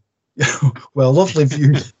Staineyburn with a lovely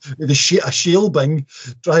view with a shale bing,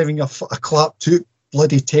 driving a clap-toot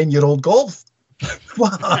bloody 10-year-old Golf.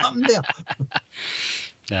 What happened there?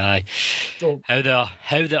 Aye. So, how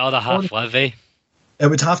the other half live, eh? It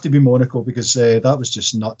would have to be Monaco because that was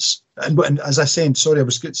just nuts. And as I said, sorry, I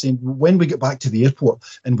was saying, when we get back to the airport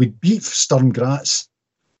and we beat Sturm Graz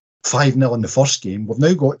 5-0 in the first game, we've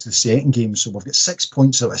now got to the second game, so we've got 6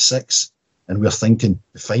 points out of 6, and we're thinking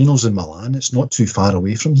the final's in Milan. It's not too far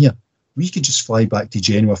away from here. We could just fly back to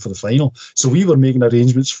Genoa for the final. So we were making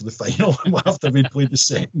arrangements for the final after we played the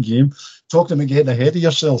second game. Talking about getting ahead of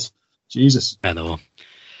yourselves. Jesus. I know.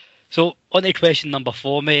 So, on to question number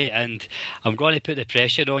 4, mate, and I'm going to put the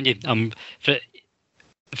pressure on you.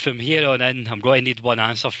 From here on in, I'm going to need one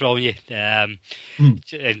answer from you. And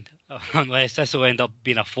unless this will end up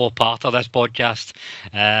being a 4-parter, this podcast.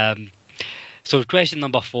 So, question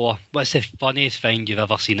number 4, what's the funniest thing you've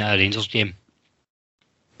ever seen at a Rangers game?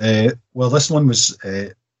 Well, this one was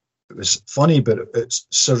it was funny, but it's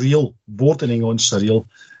surreal, bordering on surreal.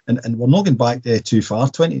 And we're not going back there too far.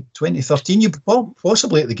 2013, you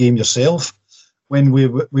possibly at the game yourself when we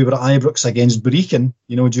were at Ibrox against Brecon,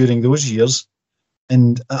 during those years.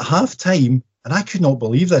 And at half time, and I could not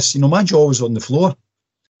believe this, my jaw was on the floor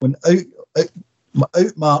when out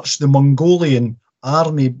marched the Mongolian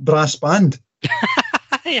army brass band.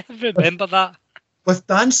 I remember that. With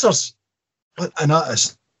dancers. And I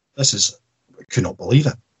could not believe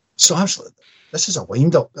it. So I was like, this is a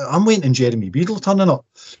wind-up. I'm waiting on Jeremy Beadle turning up,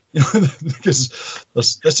 because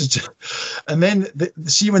this is just... And then,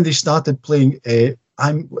 see when they started playing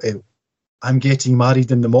I'm Getting Married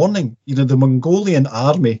in the Morning, the Mongolian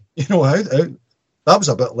army, that was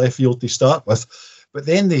a bit left field to start with. But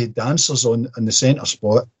then they had dancers on the centre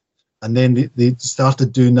spot, and then they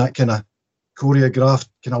started doing that kind of choreographed,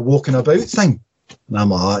 kind of walking about thing. And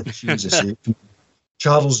I'm like, Jesus,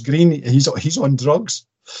 Charles Green, he's on drugs.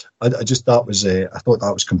 I thought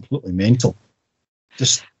that was completely mental.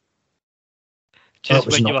 Just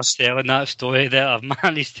when you were telling that story there, I've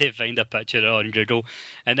managed to find a picture on Google,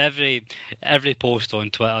 and every post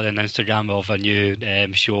on Twitter and Instagram of a new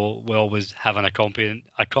show will always have an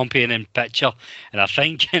accompanying picture, and I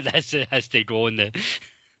think this has to go on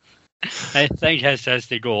has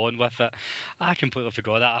to go on with it. I completely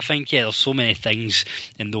forgot that. I think there's so many things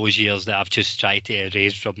in those years that I've just tried to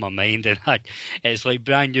erase from my mind, and it's like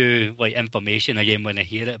brand new information again when I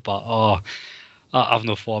hear it. But I've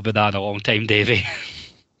not thought about that in a long time, Davie.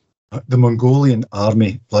 The Mongolian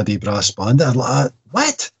army bloody brass band. I'm like,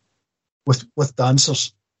 what? With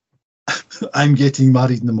dancers. I'm Getting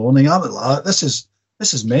Married in the Morning. I'm like, this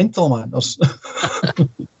is mental, man.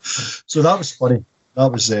 So that was funny. That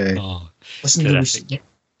was listen.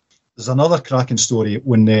 There's another cracking story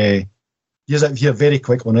when here's out here very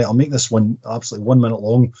quick one. Right? I'll make this one absolutely 1 minute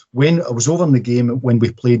long. When I was over in the game when we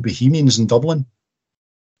played Bohemians in Dublin,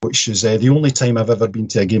 which is the only time I've ever been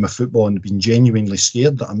to a game of football and been genuinely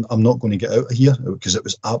scared that I'm not going to get out of here because it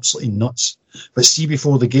was absolutely nuts. But see,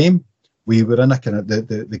 before the game, we were in a kind of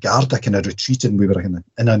the Garda kind of retreating. We were in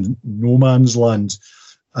a no man's land,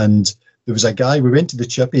 and there was a guy, we went to the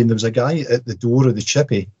chippy, and there was a guy at the door of the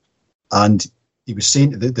chippy, and he was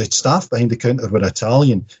saying the staff behind the counter were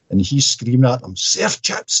Italian, and he's screaming at them, serve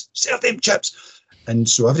them chips. And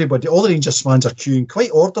so everybody, all the Rangers fans are queuing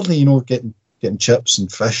quite orderly, getting chips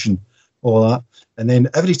and fish and all that. And then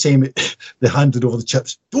every time they handed over the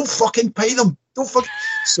chips, don't fucking pay them.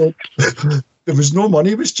 So there was no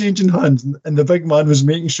money was changing hands, and the big man was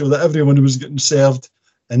making sure that everyone was getting served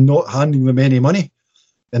and not handing them any money.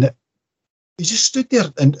 And he just stood there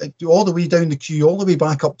and all the way down the queue, all the way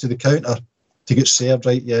back up to the counter to get served.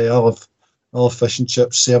 Right, yeah, I'll have fish and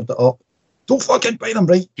chips, served it up. Don't fucking pay them,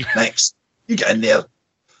 right? Next, you get in there.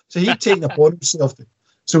 So he'd taken upon himself.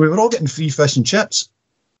 So we were all getting free fish and chips.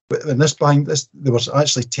 But in they were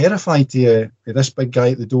actually terrified to this big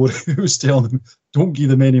guy at the door who was telling them, don't give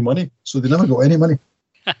them any money. So they never got any money.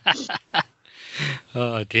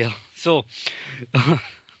 Oh, dear. So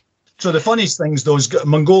the funniest things, those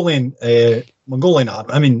Mongolian art.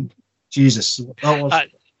 I mean, Jesus.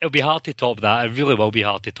 It'll be hard to top that. It really will be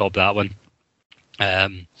hard to top that one.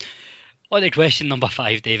 On to question number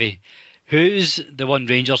 5, Davie. Who's the one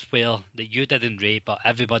Rangers player that you didn't rate but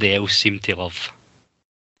everybody else seemed to love?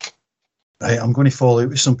 Right, I'm going to fall out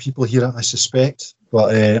with some people here, I suspect,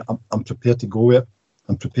 but I'm prepared to go with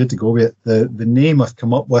it. The name I've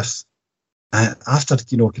come up with after,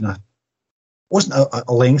 kind of, wasn't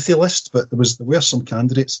a lengthy list, but there were some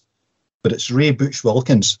candidates. but it's Ray Butch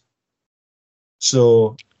Wilkins.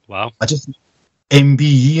 So, wow. I just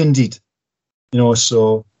MBE indeed.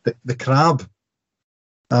 So the crab.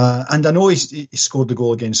 And I know he scored the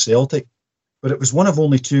goal against Celtic, but it was one of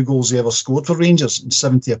only 2 goals he ever scored for Rangers in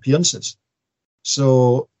 70 appearances.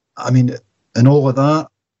 So, I mean, in all of that,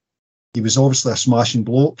 he was obviously a smashing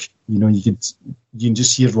bloke. You can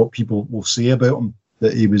just hear what people will say about him,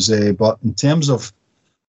 that he was, but in terms of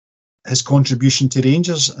his contribution to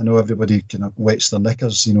Rangers, I know everybody kind of wets their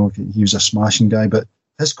knickers, he was a smashing guy, but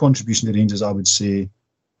his contribution to Rangers, I would say,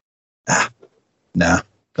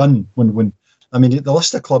 done. When I mean, the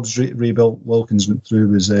list of clubs Ray Wilkins went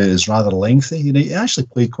through is rather lengthy. He actually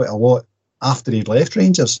played quite a lot after he'd left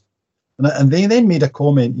Rangers, and they then made a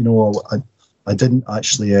comment. I didn't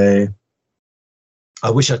actually. I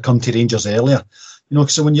wish I'd come to Rangers earlier.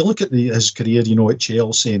 So when you look at his career, at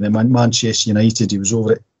Chelsea, then Manchester United, he was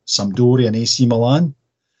over at Sampdoria and AC Milan,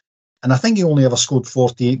 and I think he only ever scored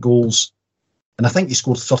 48 goals, and I think he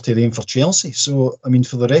scored 30 of them for Chelsea. So I mean,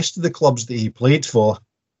 for the rest of the clubs that he played for.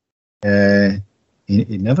 He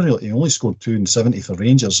only scored 2 and 70 for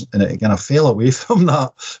Rangers, and it kind of fell away from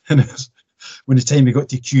that. And when the time he got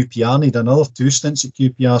to QPR, he had another 2 stints at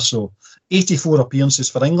QPR. So 84 appearances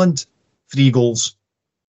for England, 3 goals.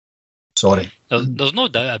 Sorry. There's no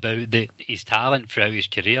doubt about his talent throughout his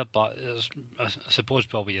career, but I suppose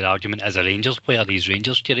probably your argument as a Rangers player, his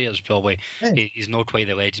Rangers career is probably he's not quite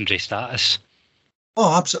the legendary status.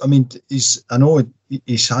 Oh, absolutely. I mean, I know he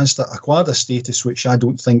has acquired a status which I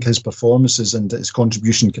don't think his performances and his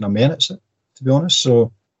contribution kind of merits it, to be honest.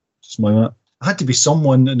 So, just it had to be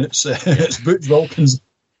someone, and it's Butch Wilkins.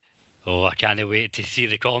 Oh, I can't wait to see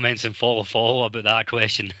the comments and follow about that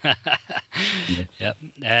question. Yep.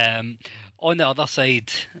 On the other side,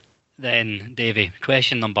 then, Davie,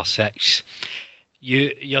 question number 6.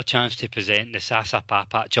 Your chance to present the Sasa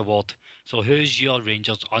Papach Award. So who's your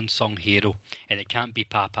Rangers unsung hero? And it can't be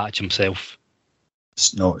Papach himself.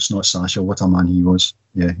 It's not Sasha. What a man he was.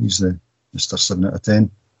 Yeah, he's the Mr. 7 out of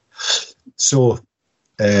 10. So,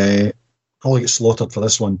 probably get slaughtered for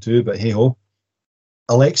this one too, but hey ho.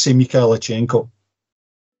 Alexei Mikhailichenko.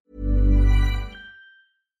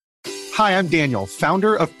 Hi, I'm Daniel,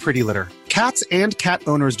 founder of Pretty Litter. Cats and cat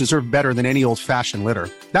owners deserve better than any old-fashioned litter.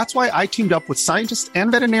 That's why I teamed up with scientists and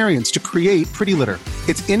veterinarians to create Pretty Litter.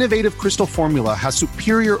 Its innovative crystal formula has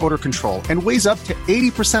superior odor control and weighs up to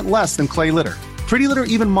 80% less than clay litter. Pretty Litter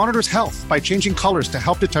even monitors health by changing colors to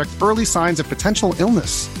help detect early signs of potential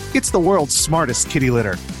illness. It's the world's smartest kitty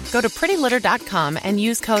litter. Go to prettylitter.com and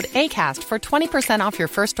use code ACAST for 20% off your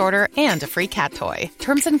first order and a free cat toy.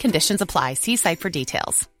 Terms and conditions apply. See site for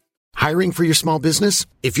details. Hiring for your small business?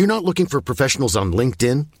 If you're not looking for professionals on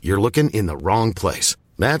LinkedIn, you're looking in the wrong place.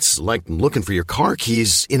 That's like looking for your car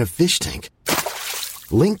keys in a fish tank.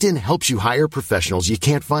 LinkedIn helps you hire professionals you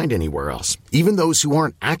can't find anywhere else, even those who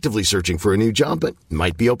aren't actively searching for a new job but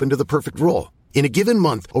might be open to the perfect role. In a given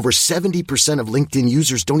month, over 70% of LinkedIn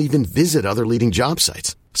users don't even visit other leading job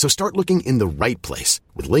sites. So start looking in the right place.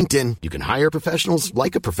 With LinkedIn, you can hire professionals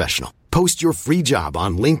like a professional. Post your free job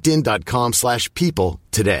on linkedin.com/people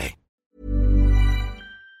today.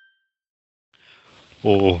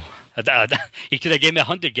 Oh, he could have given me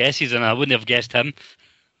 100 guesses and I wouldn't have guessed him.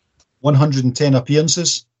 110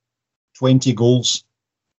 appearances, 20 goals.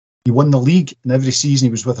 He won the league in every season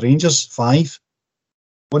he was with Rangers, 5.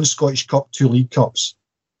 1 Scottish Cup, 2 League Cups.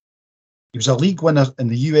 He was a league winner in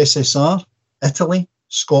the USSR, Italy,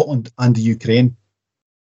 Scotland and the Ukraine.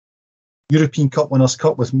 European Cup Winners'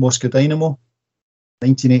 Cup with Moscow Dynamo,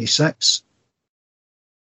 1986.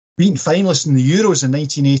 Beaten finalist in the Euros in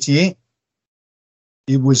 1988.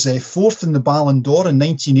 He was 4th in the Ballon d'Or in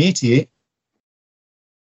 1988.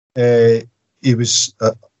 He was,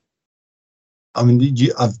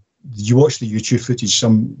 you watch the YouTube footage.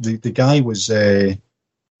 The guy was, he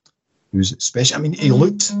was special. I mean, he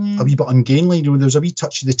looked a wee bit ungainly. There was a wee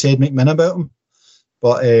touch of the Ted McMinn about him,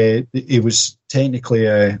 but he was technically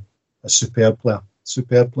a superb player.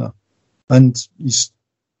 And his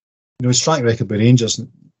track record by Rangers.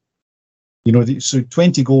 So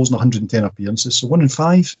 20 goals and 110 appearances, so 1 in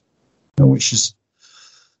 5, which is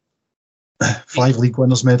 5 league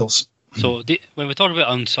winners' medals. So when we talk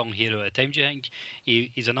about unsung hero at the time, do you think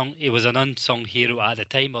he was an unsung hero at the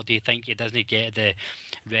time, or do you think he doesn't get the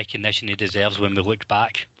recognition he deserves when we look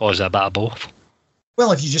back, or is it a bit of both?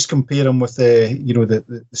 Well, if you just compare him with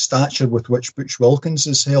the stature with which Butch Wilkins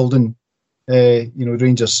is held in,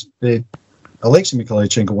 Rangers, Alexei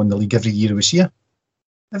Mikhailichenko won the league every year he was here,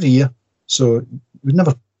 every year. So it was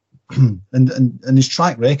never, and his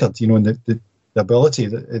track record, and the ability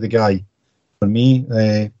of the guy, for me,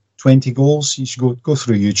 20 goals. You should go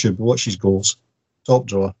through YouTube, watch his goals. Top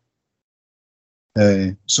drawer.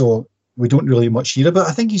 So we don't really much hear about.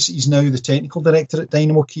 I think he's now the technical director at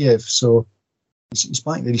Dynamo Kiev. So he's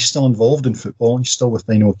back there. He's still involved in football. He's still with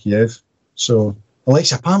Dynamo Kiev. So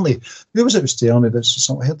Alexei, apparently, who was telling me this?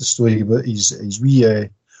 I heard the story about his wee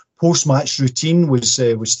post-match routine was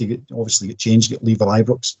to get changed, get Lever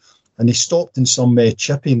Ibrox, and he stopped in some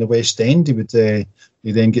chippy in the West End. He would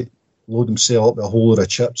he then load himself up with a whole lot of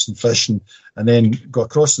chips and fish, and then go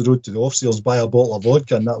across the road to the off-sales, buy a bottle of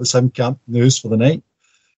vodka, and that was him camping the house for the night.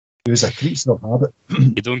 He was a creature of habit.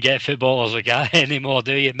 You don't get footballers like that anymore,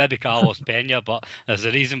 do you? Maybe Carlos Pena, but there's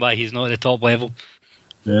a reason why he's not at the top level.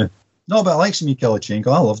 Yeah. No, but Alexei Mikhailichenko,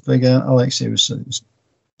 I loved big Alexei. Was a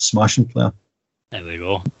smashing player. There we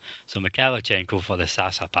go. So Mikhailichenko for the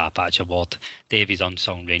Sasa Papach Award, Davie's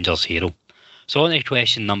unsung Rangers hero. So on to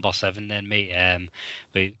question number 7 then, mate.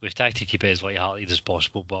 We've tried to keep it as light-hearted as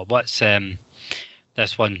possible, but what's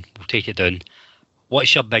this one? We'll take it down.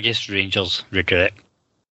 What's your biggest Rangers regret?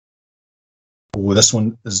 Oh, this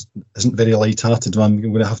one isn't very light-hearted. I'm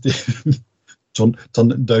going to have to turn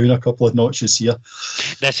it down a couple of notches here.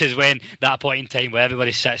 This is when that point in time where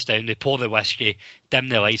everybody sits down, they pour the whiskey, dim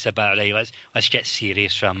the lights a bit. Right, let's get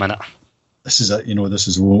serious for a minute. This is it. This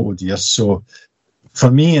is oh dear. So for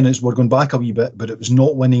me, and we're going back a wee bit, but it was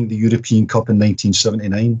not winning the European Cup in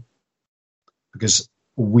 1979 because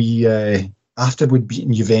we after we'd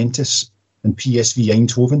beaten Juventus and PSV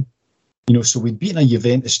Eindhoven. So we'd beaten a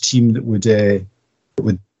Juventus team that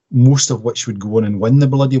would most of which would go on and win the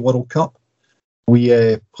bloody World Cup. We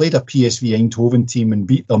played a PSV Eindhoven team and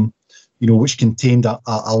beat them, which contained a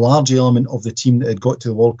large element of the team that had got to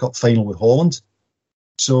the World Cup final with Holland.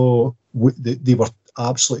 So they were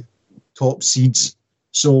absolute top seeds.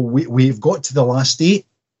 So we've got to the last 8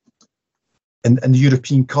 in the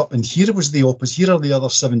European Cup, and here was the opposite. Here are the other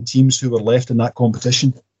 7 teams who were left in that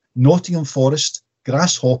competition: Nottingham Forest,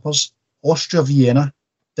 Grasshoppers, Austria Vienna,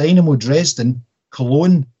 Dynamo Dresden,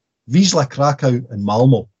 Cologne, Wisla Krakow, and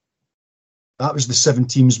Malmo. That was the 7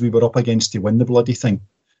 teams we were up against to win the bloody thing.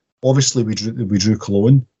 Obviously, we drew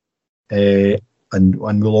Cologne, and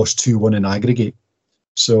we lost 2-1 in aggregate.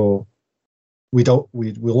 So we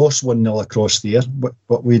lost 1-0 across there,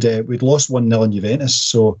 but we'd lost 1-0 in Juventus.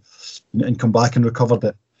 So and come back and recovered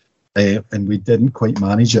it, and we didn't quite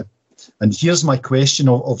manage it. And here's my question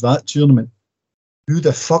of that tournament: who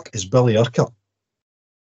the fuck is Billy Urquhart?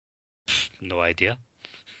 No idea.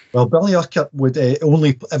 Well, Billy Urquhart would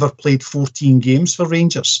only ever played 14 games for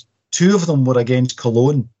Rangers. 2 of them were against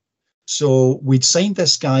Cologne. So we'd signed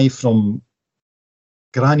this guy from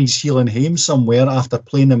Granny's Heel and Haim somewhere after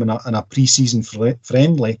playing him in a pre-season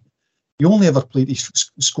friendly. He only ever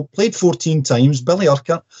played 14 times. Billy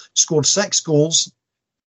Urquhart scored 6 goals.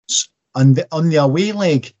 And on the away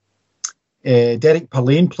leg, Derek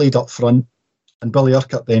Perlane played up front, and Billy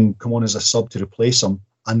Urquhart then come on as a sub to replace him.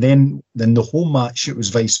 And then the home match, it was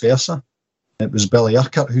vice versa. It was Billy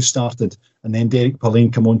Urquhart who started, and then Derek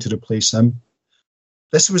Perlane come on to replace him.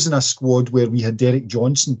 This was in a squad where we had Derek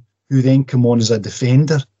Johnson, who then come on as a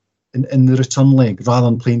defender in the return leg, rather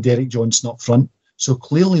than playing Derek Johnson up front. So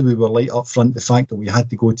clearly we were light up front. The fact that we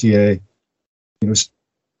had to go to,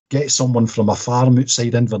 get someone from a farm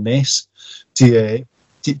outside Inverness to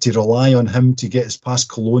rely on him to get us past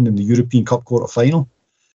Cologne in the European Cup quarter-final.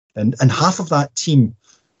 And half of that team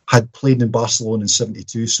had played in Barcelona in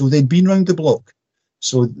 72, so they'd been round the block.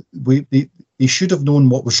 So they should have known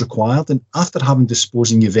what was required. And after having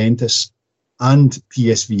disposing Juventus and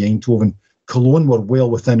PSV Eindhoven, Cologne were well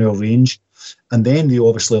within our range. And then they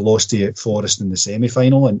obviously lost to Forest in the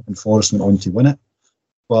semi-final, and Forest went on to win it.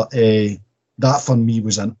 But that for me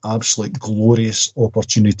was an absolute glorious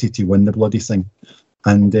opportunity to win the bloody thing.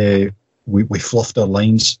 And we fluffed our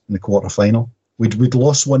lines in the quarter-final. We'd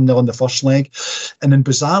lost 1-0 in the first leg. And then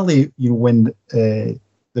bizarrely, when the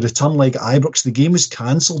return leg at Ibrox, the game was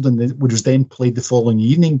cancelled and it was then played the following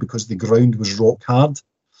evening because the ground was rock hard.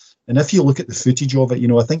 And if you look at the footage of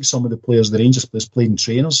it, I think some of the Rangers players played in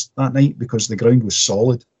trainers that night because the ground was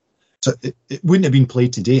solid. So it wouldn't have been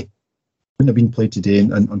played today.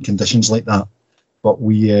 On conditions like that. But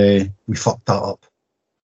we fucked that up.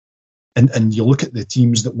 And you look at the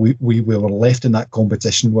teams that we were left in that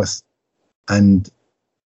competition with, and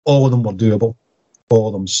all of them were doable, all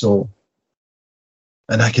of them. So,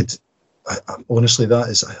 and I honestly,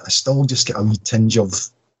 I still just get a wee tinge of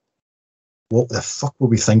what the fuck were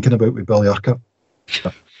we thinking about with Billy Urquhart?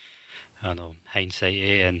 I know, hindsight,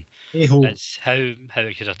 and Hey-ho. It's how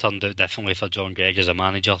it could have turned out differently for John Gregg as a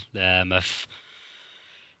manager. If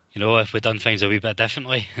we'd done things a wee bit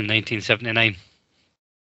differently in 1979.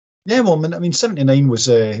 Yeah, well, I mean, 79 was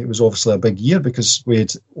obviously a big year because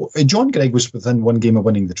John Gregg was within one game of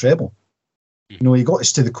winning the treble. He got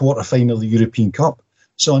us to the quarter-final of the European Cup.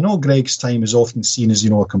 So I know Gregg's time is often seen as,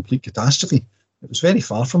 a complete catastrophe. It was very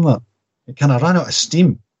far from that. It kind of ran out of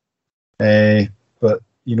steam. But,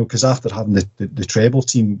 because after having the treble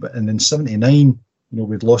team, and in 79,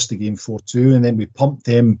 we'd lost the game 4-2, and then we pumped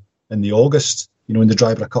them in the August, in the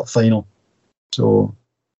Driver Cup final. So,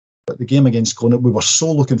 but the game against Clonard, we were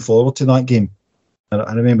so looking forward to that game. And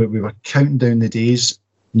I remember we were counting down the days,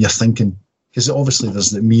 and you're thinking, because obviously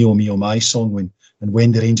there's the Mio Mio My song when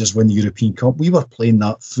the Rangers win the European Cup. We were playing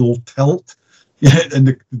that full tilt in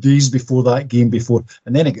the days before that game before,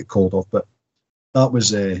 and then it got called off. But that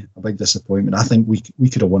was a big disappointment. I think we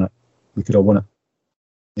could have won it. We could have won it.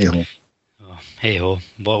 Hey-ho. Oh, hey-ho.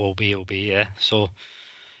 What will be, will be, yeah. So,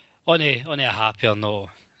 on a happier note,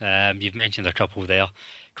 you've mentioned a couple there.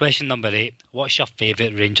 Question number 8. What's your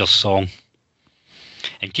favourite Rangers song?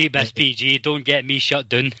 And keep this PG, don't get me shut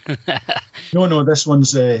down. No, this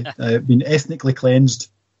one's been ethnically cleansed.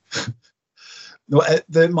 No,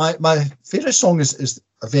 my favourite song is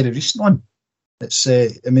a very recent one. It's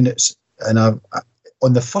on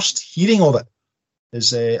the first hearing of it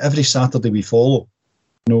is Every Saturday We Follow,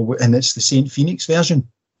 and it's the Saint Phoenix version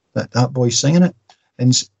that boy's singing it.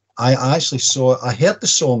 And I heard the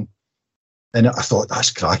song, and I thought,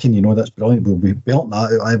 that's cracking, that's brilliant. We'll be belting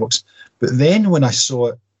that out iBooks. But then when I saw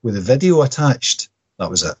it with a video attached, that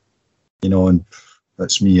was it. And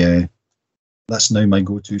that's me. That's now my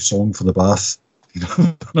go-to song for the bath.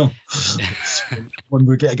 When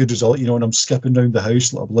we get a good result, and I'm skipping around the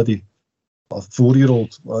house like a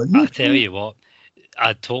 4-year-old. I tell you what,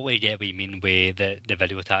 I totally get what you mean with the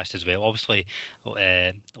video attached as well. Obviously,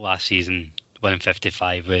 last season, winning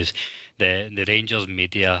 55 was the Rangers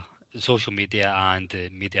media, social media and the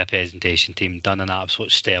media presentation team done an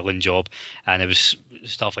absolute sterling job, and it was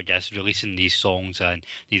stuff like this, releasing these songs and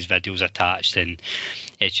these videos attached, and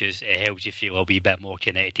it helps you feel a wee bit more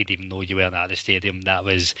connected even though you weren't at the stadium.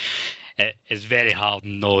 It's very hard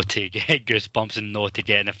not to get goosebumps and not to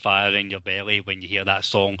get in a fire in your belly when you hear that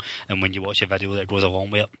song and when you watch a video that goes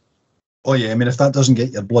along with it. Oh yeah, I mean, if that doesn't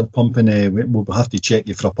get your blood pumping, we'll have to check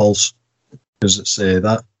you for a pulse, because it's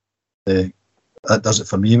that does it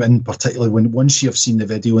for me, and particularly once you've seen the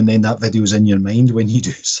video and then that video's in your mind when you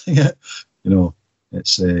do sing it,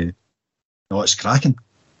 it's cracking.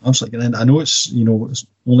 Absolutely. And I know it's it's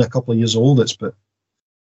only a couple of years old, but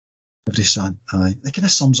every song, it kind of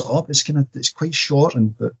sums it up. It's quite short,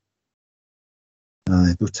 but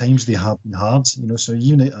those times they have been hard, so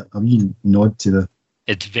a wee nod to the.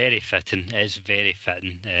 It's very fitting. It's very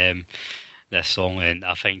fitting. This song, and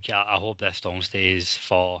I think I hope this song stays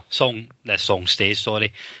for years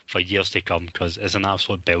to come, because it's an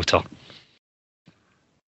absolute belter.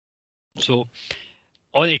 So,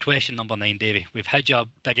 on to question number 9, Davie. We've had your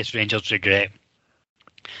biggest Rangers regret.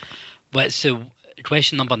 So,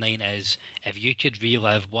 question number 9 is, if you could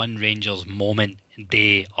relive one Rangers moment,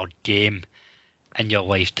 day, or game in your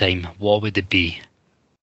lifetime, what would it be?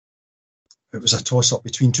 It was a toss-up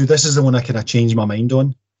between two. This is the one I kind of changed my mind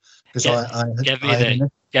on. Give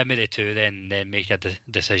me the two, then make a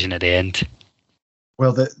decision at the end.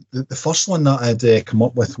 Well, the first one that I'd come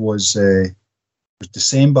up with was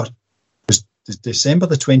December the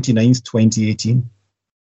 29th, 2018.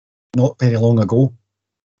 Not very long ago,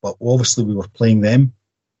 but obviously we were playing them,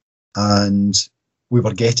 and we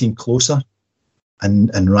were getting closer,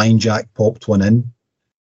 and Ryan Jack popped one in,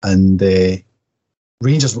 and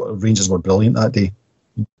Rangers were brilliant that day.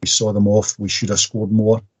 We saw them off. We should have scored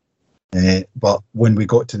more. But when we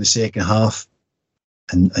got to the second half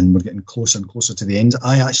and we're getting closer and closer to the end,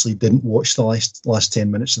 I actually didn't watch the last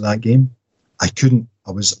 10 minutes of that game. I couldn't.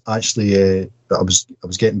 I was actually I was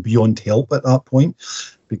getting beyond help at that point,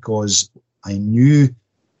 because I knew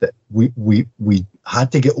that we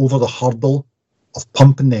had to get over the hurdle of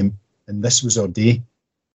pumping them, and this was our day.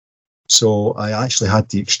 So I actually had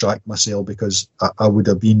to extract myself, because I would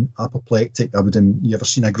have been apoplectic. You ever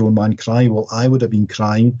seen a grown man cry? Well, I would have been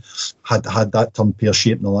crying had that turned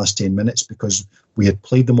pear-shaped in the last 10 minutes, because we had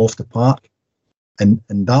played them off the park. And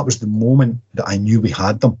that was the moment that I knew we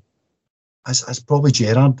had them. As probably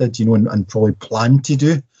Gerrard did, and probably planned to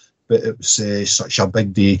do. But it was such a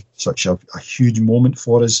big day, such a huge moment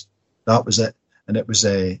for us. That was it. And it was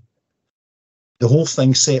the whole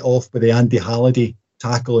thing set off by the Andy Halliday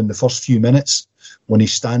tackle in the first few minutes, when he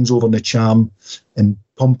stands over Ntcham and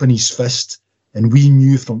pumping his fist, and we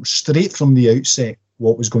knew straight from the outset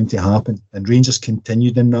what was going to happen, and Rangers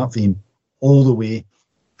continued in that vein all the way,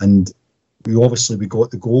 and we got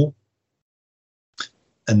the goal.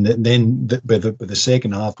 then by the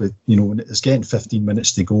second half, with when it's getting 15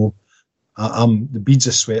 minutes to go, the beads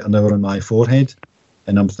of sweat are now on my forehead,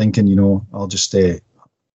 and I'm thinking, I'll just.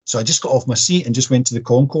 So I just got off my seat and just went to the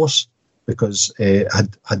concourse, because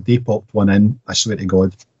had they popped one in, I swear to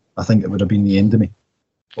God, I think it would have been the end of me.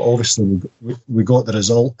 But obviously we got the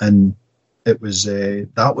result, and it was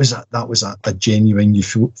that was a genuine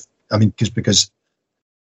because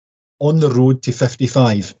on the road to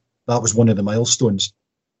 55, that was one of the milestones.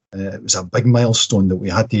 It was a big milestone that we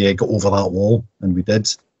had to get over that wall, and we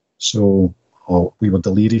did. So we were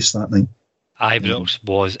delirious that night. Ibrox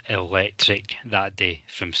was electric that day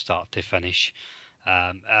from start to finish.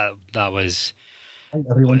 That was. I think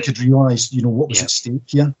everyone could realise, what was at stake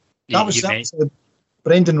here. That was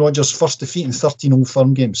Brendan Rodgers' first defeat in 13 Old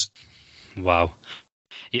Firm games. Wow.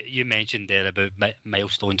 You mentioned there about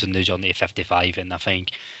milestones in the journey to 55, and I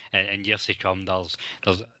think in years to come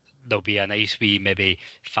there'll be a nice wee maybe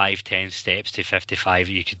 5-10 steps to 55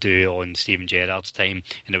 you could do on Stephen Gerrard's time,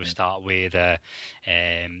 and it would start with the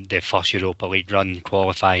first Europa League run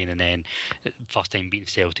qualifying, and then first time beating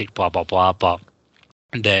Celtic, blah blah blah. But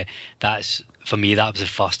that's for me, that was the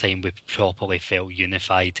first time we properly felt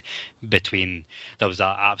unified. There was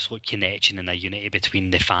that absolute connection and a unity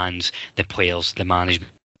between the fans, the players, the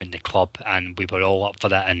management, the club, and we were all up for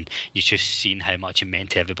that. And you just seen how much it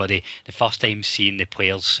meant to everybody. The first time seeing the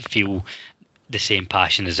players feel the same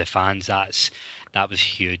passion as the fans, that was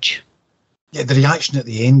huge. Yeah, the reaction at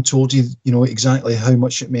the end told you, exactly how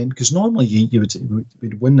much it meant, because normally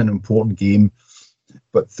we'd win an important game,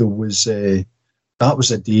 but there was that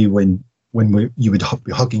was a day when you would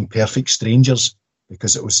be hugging perfect strangers,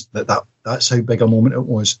 because it was that's how big a moment it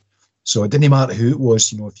was. So it didn't matter who it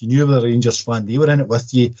was. If you knew they were a Rangers fan, they were in it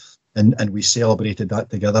with you, and we celebrated that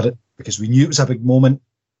together because we knew it was a big moment,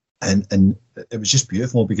 and it was just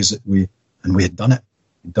beautiful because we had done it.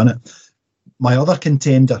 We'd done it. My other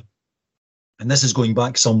contender, and this is going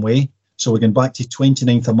back some way, so we're going back to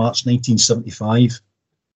 29th of March 1975,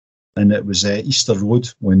 and it was Easter Road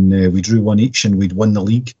when we drew 1 each and we'd won the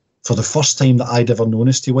league for the first time that I'd ever known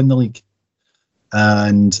us to win the league.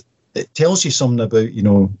 And it tells you something about,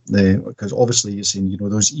 because obviously you're saying,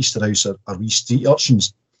 those Easter House are wee street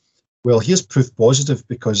urchins. Well, here's proof positive,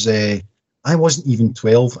 because I wasn't even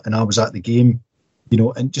 12 and I was at the game,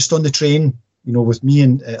 and just on the train, with me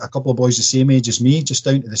and a couple of boys the same age as me, just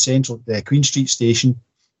down to the central Queen Street station,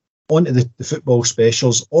 onto the football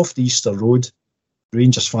specials, off the Easter Road.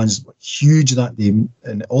 Rangers fans were huge that day,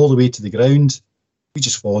 and all the way to the ground. We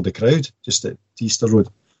just followed the crowd, just at Easter Road.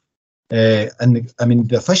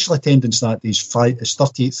 The official attendance that day is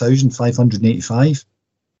 38,585.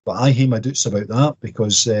 But I hate my doubts about that,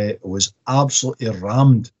 because it was absolutely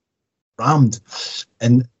rammed. And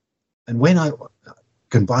when I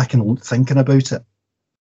gone back and thinking about it,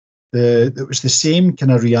 it was the same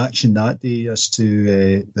kind of reaction that day as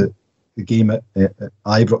to the game at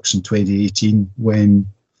Ibrox in 2018, when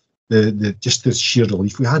just the sheer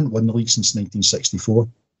relief. We hadn't won the league since 1964.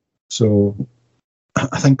 So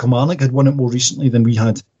I think Kilmarnock had won it more recently than we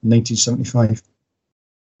had in 1975.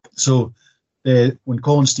 So when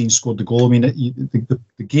Colin Stein scored the goal, the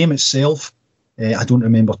game itself, I don't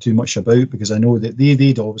remember too much about, because I know that they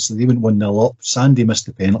went 1-0 up. Sandy missed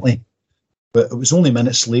the penalty. But it was only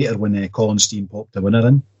minutes later when Colin Stein popped the winner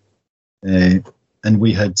in. And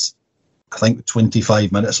we had, I think,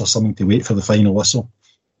 25 minutes or something to wait for the final whistle.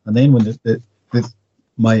 And then when the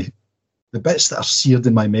bits that are seared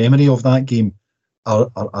in my memory of that game are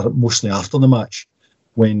mostly after the match,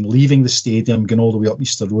 when leaving the stadium, going all the way up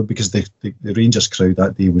Easter Road, because the Rangers crowd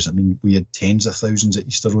that day was, we had tens of thousands at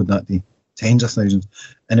Easter Road that day, tens of thousands.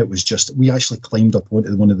 And it was just, we actually climbed up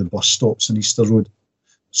onto one of the bus stops on Easter Road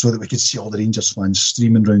so that we could see all the Rangers fans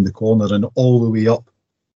streaming round the corner and all the way up.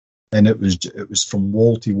 And it was from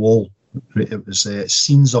wall to wall. It was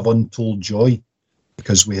scenes of untold joy,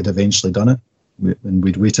 because we had eventually done it, and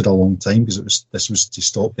we'd waited a long time, because this was to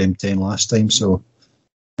stop them 10 last time. So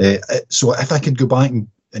if I could go back and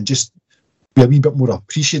just be a wee bit more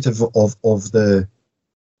appreciative of the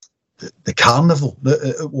carnival that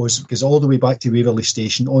it was, because all the way back to Waverley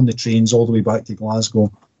Station, on the trains, all the way back to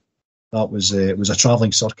Glasgow, it was a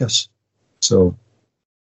travelling circus. So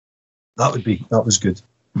that was good.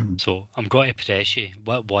 So I'm going to press you.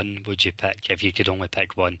 What one would you pick if you could only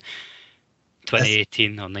pick one?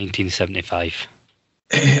 2018 or 1975?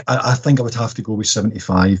 I think I would have to go with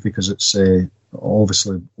 75, because it's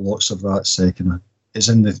obviously lots of that second is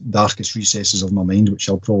in the darkest recesses of my mind, which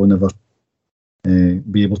I'll probably never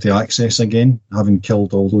be able to access again, having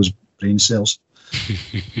killed all those brain cells.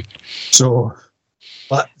 So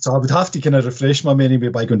But so I would have to kind of refresh my memory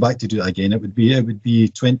by going back to do it again. It would be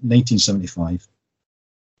 1975.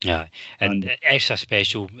 Yeah, and extra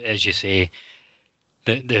special, as you say,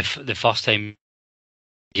 the first time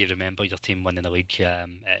you remember your team winning the league,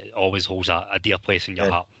 it always holds a dear place in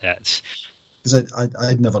your heart. Because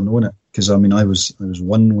I'd never known it. Because I was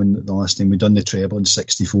one when the last time we'd done the treble in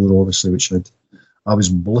 '64, obviously, which I was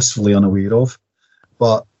blissfully unaware of.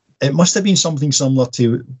 But it must have been something similar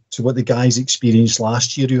to what the guys experienced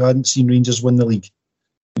last year who hadn't seen Rangers win the league.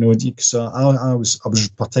 You know, so I was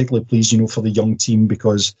particularly pleased, you know, for the young team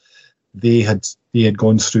because they had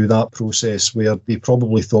gone through that process where they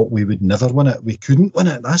probably thought we would never win it. We couldn't win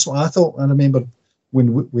it. That's what I thought. I remember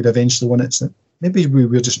when we'd eventually win it, so maybe we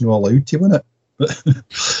were just not allowed to win it. But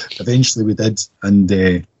eventually we did. And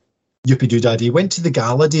Yuppie Doodaddy went to the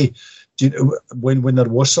gala day. Do you know, when there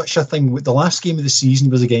was such a thing, the last game of the season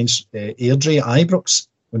was against Airdrie at Ibrox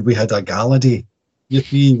when we had a gala day.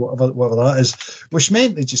 Yuppie, whatever that is, which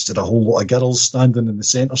meant they just had a whole lot of girls standing in the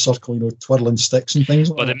centre circle, you know, twirling sticks and things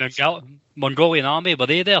like that. The Mongolian army, were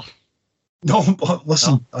they there? No, but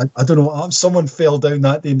listen, no. I don't know what happened. Someone fell down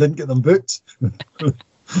that day and didn't get them booked.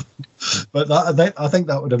 But I think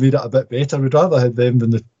that would have made it a bit better. We'd rather have them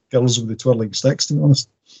than the girls with the twirling sticks, to be honest.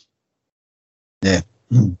 Yeah.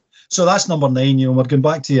 So that's number 9. You know, we're going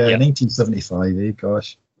back to 1975.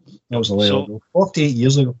 Gosh, that was a while ago. 48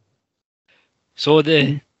 years ago. So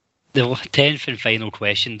the 10th and final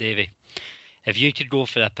question, Davie. If you could go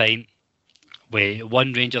for a pint with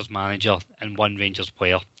one Rangers manager and one Rangers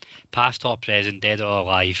player, past or present, dead or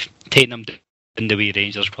alive, take them in the wee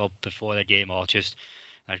Rangers club before a game or just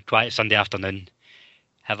a quiet Sunday afternoon,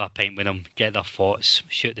 have a pint with them, get their thoughts,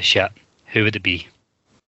 shoot the shit, who would it be?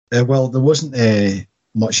 Well, there wasn't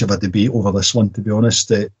much of a debate over this one, to be honest.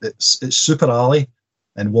 It's Super Ali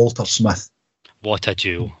and Walter Smith. What a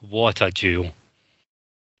duel. What a duel.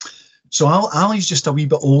 So Ali's just a wee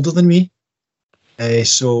bit older than me.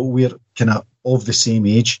 So we're kind of the same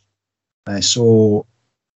age. So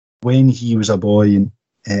when he was a boy, and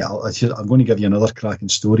I'm going to give you another cracking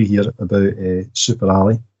story here about Super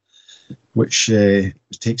Ali, which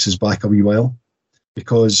takes us back a wee while.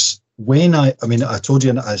 Because when I told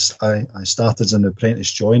you I started as an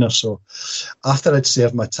apprentice joiner. So after I'd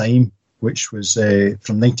served my time, which was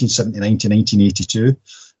from 1979 to 1982,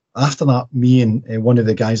 after that, me and one of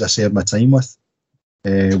the guys I served my time with,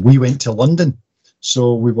 we went to London.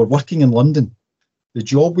 So we were working in London. The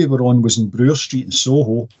job we were on was in Brewer Street in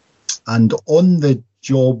Soho. And on the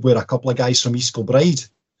job were a couple of guys from East Kilbride.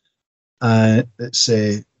 It's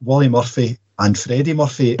Wally Murphy and Freddie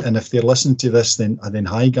Murphy. And if they're listening to this, then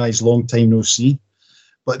hi guys, long time no see.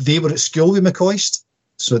 But they were at school with McCoist.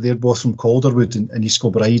 So they're both from Calderwood and East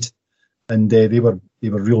Kilbride. And they were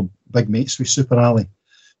real big mates with Super Ali.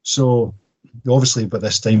 So obviously by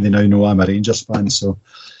this time they now know I'm a Rangers fan. So,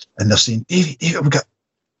 and they're saying, Davie,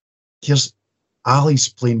 here's Ali's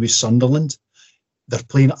playing with Sunderland. They're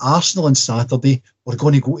playing Arsenal on Saturday. We're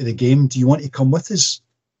going to go to the game. Do you want to come with us?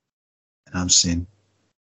 And I'm saying,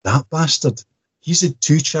 that bastard, he's had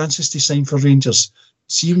 2 chances to sign for Rangers.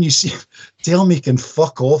 See when you see him, tell me he can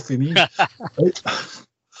fuck off. I mean, right?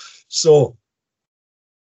 So,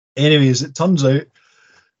 anyways, it turns out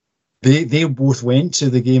they both went to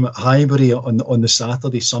the game at Highbury on the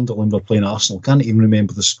Saturday. Sunderland were playing Arsenal. Can't even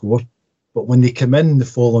remember the score. But when they came in the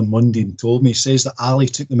following Monday and told me, he says that Ali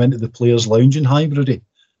took them into the players' lounge in Highbury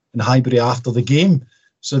after the game.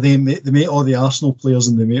 So they met all the Arsenal players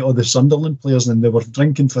and they met all the Sunderland players and they were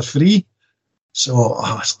drinking for free. So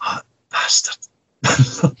I was like, bastard.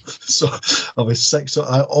 So I was sick. So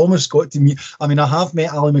I almost got to meet. I mean, I have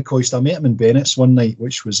met Ali McCoist. I met him in Bennett's one night,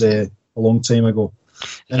 which was a long time ago.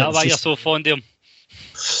 Is that why you're so fond of him?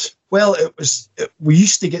 Well, we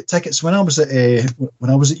used to get tickets when I was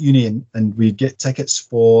at uni, and we'd get tickets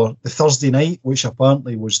for the Thursday night, which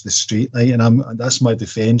apparently was the straight night, and that's my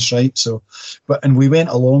defence, right? So, and we went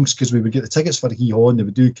along because we would get the tickets for Hee Haw, and they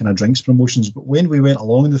would do kind of drinks promotions. But when we went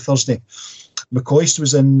along on the Thursday, McCoist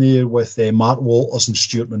was in there with Mark Walters and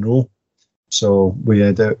Stuart Monroe. So we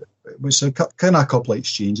had it was a kind of a couple of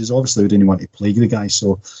exchanges. Obviously, we didn't want to plague the guy,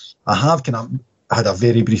 so I had a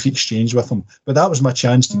very brief exchange with him, but that was my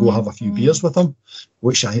chance to go have a few beers with him,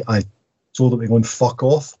 which I told him to go and fuck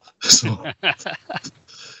off. So,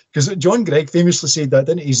 because John Gregg famously said that,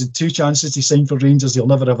 didn't he? He's had 2 chances to sign for Rangers, he'll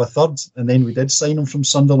never have a third, and then we did sign him from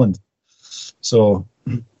Sunderland. So,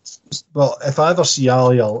 well, if I ever see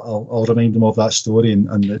Ali, I'll remind him of that story.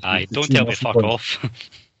 Don't tell me fuck off.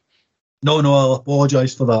 No, I'll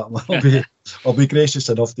apologise for that. I'll be gracious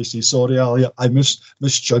enough to say, sorry, Ali, I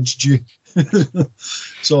misjudged you.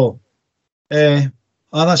 So,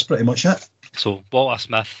 that's pretty much it. So Walter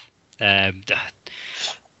Smith, I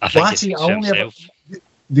think he speaks for himself.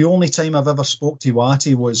 The only time I've ever spoke to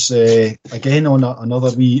Watty was again on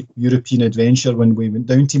another wee European adventure when we went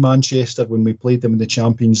down to Manchester when we played them in the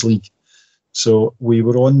Champions League. So we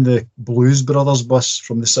were on the Blues Brothers bus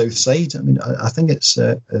from the south side. I mean, I think it's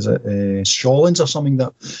Shawlands or something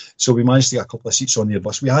that. So we managed to get a couple of seats on their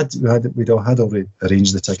bus. We'd already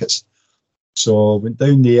arranged the tickets. So went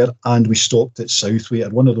down there and we stopped at Southway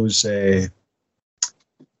at one of those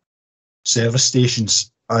service stations.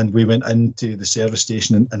 And we went into the service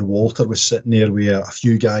station and Walter was sitting there with a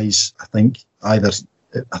few guys. I think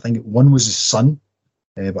one was his son,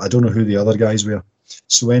 but I don't know who the other guys were.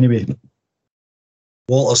 So anyway,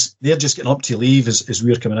 they're just getting up to leave as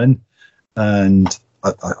we're coming in, and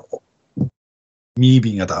me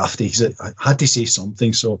being a dafty, I had to say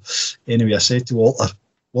something. So anyway, I said to Walter,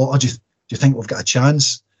 do you think we've got a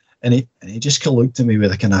chance? And he just kind of looked at me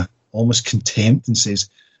with a kind of almost contempt and says,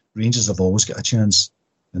 Rangers have always got a chance.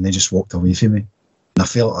 And they just walked away from me. And I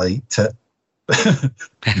felt like tit.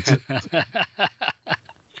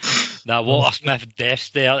 That Walter Smith death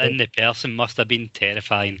stare in the person must have been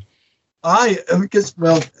terrifying. Aye, because,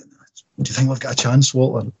 well, do you think we've got a chance,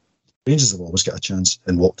 Walter? Rangers have always got a chance,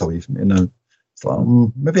 and walked away from me. And I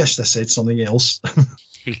thought, maybe I should have said something else.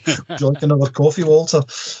 Would you like another coffee, Walter?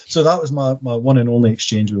 So that was my one and only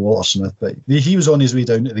exchange with Walter Smith. But he was on his way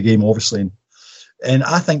down to the game, obviously. And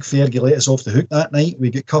I think Fergie let us off the hook that night.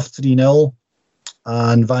 We got cuffed 3-0,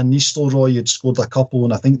 and Van Nistelrooy had scored a couple,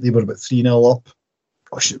 and I think they were about 3-0 up.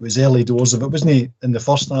 Gosh, it was early doors. If it wasn't in the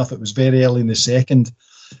first half, it was very early in the second.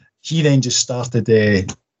 He then just started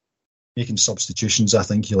making substitutions. I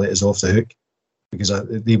think he let us off the hook because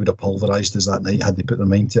they would have pulverised us that night had they put their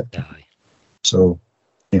mind to it. Aye. So,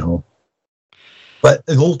 you know. But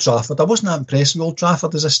at Old Trafford, I wasn't that impressed with Old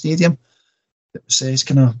Trafford as a stadium. It says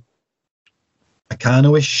kind of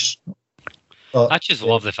Meccano-ish. I just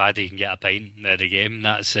love the fact that you can get a pint at the game.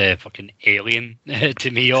 That's fucking alien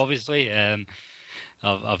to me, obviously.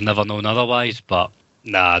 I've never known otherwise, but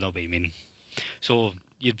nah, I know what you mean. So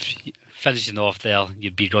you'd finishing off there,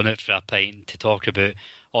 you'd be going out for a pint to talk about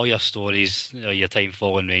all your stories, your time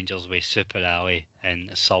following Rangers with Super Ali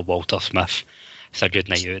and Sir Walter Smith. It's a good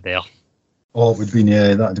night out there. Oh, it would be,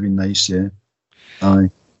 yeah, that'd have been nice, yeah. Aye.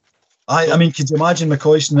 I mean, could you imagine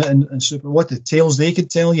McCoy and Super, what the tales they could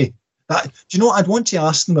tell you? Do you know what, I'd want to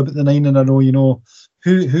ask them about the 9 in a row, you know,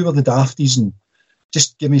 who were the dafties, and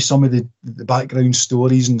just give me some of the background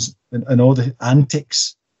stories and all the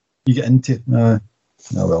antics you get into.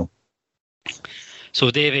 Well.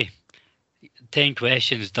 So, Davie, 10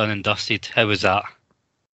 questions done and dusted. How was that?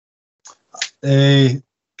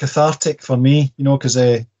 Cathartic for me, you know, because,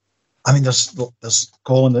 I mean, there's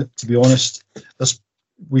Colin, to be honest,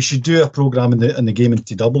 we should do a programme in the game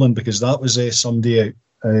into Dublin, because that was some day out,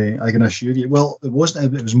 I can assure you. Well, it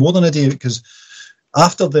wasn't, it was more than a day out, because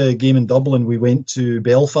after the game in Dublin, we went to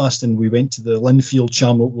Belfast and we went to the Linfield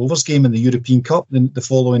Shamrock Rovers game in the European Cup the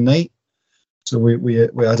following night. So we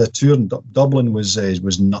had a tour, and Dublin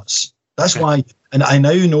was nuts. That's why, and I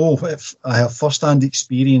now know, if I have first-hand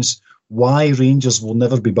experience, why Rangers will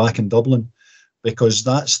never be back in Dublin, because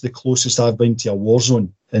that's the closest I've been to a war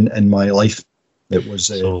zone in my life. It was.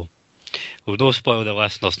 So, we'll not spoil the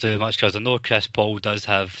listeners too much, because I know Chris Paul does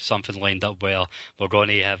have something lined up where we're going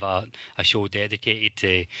to have a show dedicated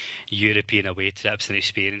to European away trips and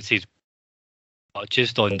experiences.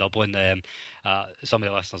 Just on Dublin, some of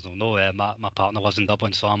the listeners don't know, my partner lives in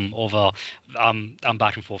Dublin, so I'm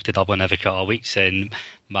back and forth to Dublin every couple of weeks, and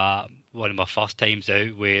one of my first times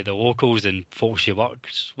out with the locals and folks she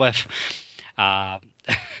works with, I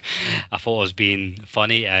thought it was being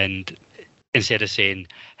funny, and instead of saying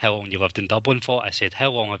how long you lived in Dublin for, I said, how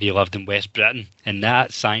long have you lived in West Britain? And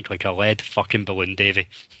that sank like a lead fucking balloon, Davie.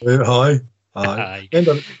 Aye.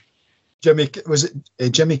 Remember, Jimmy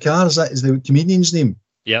Carr, is the comedian's name?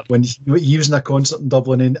 Yep. When he was in a concert in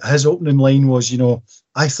Dublin, and his opening line was, you know,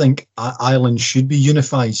 I think Ireland should be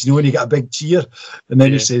unified. You know, when he got a big cheer, and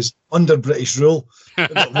then he says, under British rule.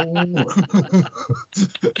 And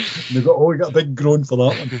we got a big groan for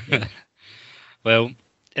that one. Well,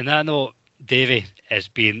 and I know Davie has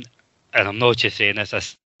been, and I'm not just saying this, I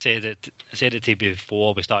said it to you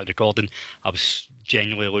before we started recording, I was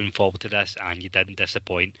genuinely looking forward to this, and you didn't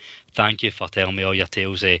disappoint. Thank you for telling me all your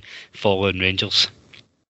tales following Rangers.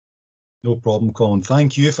 No problem, Colin.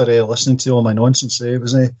 Thank you for listening to all my nonsense. It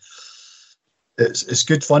was it's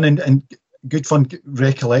good fun, and good fun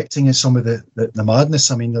recollecting some of the madness.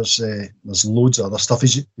 I mean, there's loads of other stuff,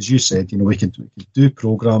 as you said. You know, we could do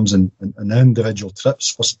programmes and individual trips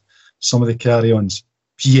for some of the carry-ons.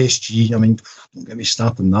 PSG, I mean, don't get me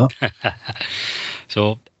started on that.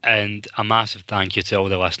 So, and a massive thank you to all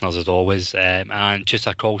the listeners as always, and just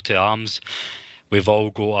a call to arms. We've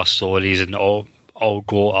all got our stories and all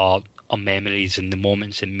got our memories and the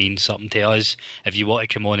moments that mean something to us. If you want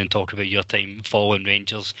to come on and talk about your time following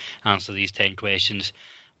Rangers, answer these 10 questions,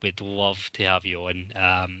 we'd love to have you on.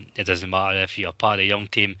 It doesn't matter if you're part of a young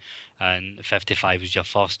team and 55 was your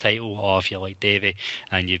first title, or if you're like Davie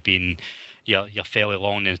and you're fairly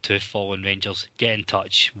long in the tooth following Rangers, get in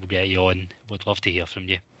touch, we'll get you on. We'd love to hear from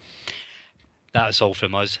you. That's all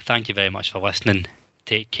from us. Thank you very much for listening.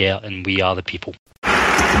 Take care, and we are the people.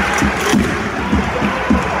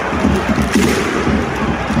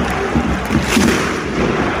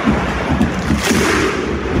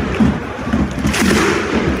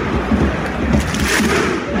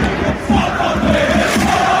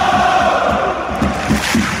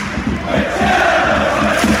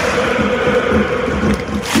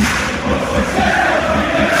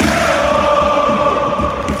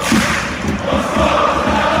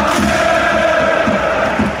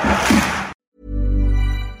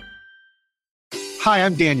 Hi,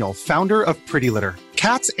 I'm Daniel, founder of Pretty Litter.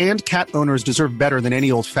 Cats and cat owners deserve better than any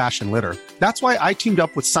old-fashioned litter. That's why I teamed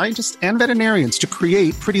up with scientists and veterinarians to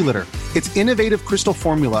create Pretty Litter. Its innovative crystal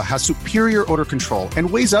formula has superior odor control and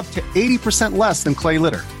weighs up to 80% less than clay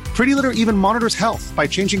litter. Pretty Litter even monitors health by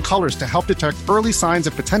changing colors to help detect early signs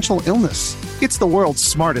of potential illness. It's the world's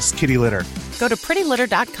smartest kitty litter. Go to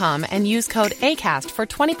prettylitter.com and use code ACAST for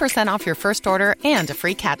 20% off your first order and a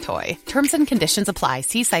free cat toy. Terms and conditions apply.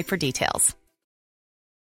 See site for details.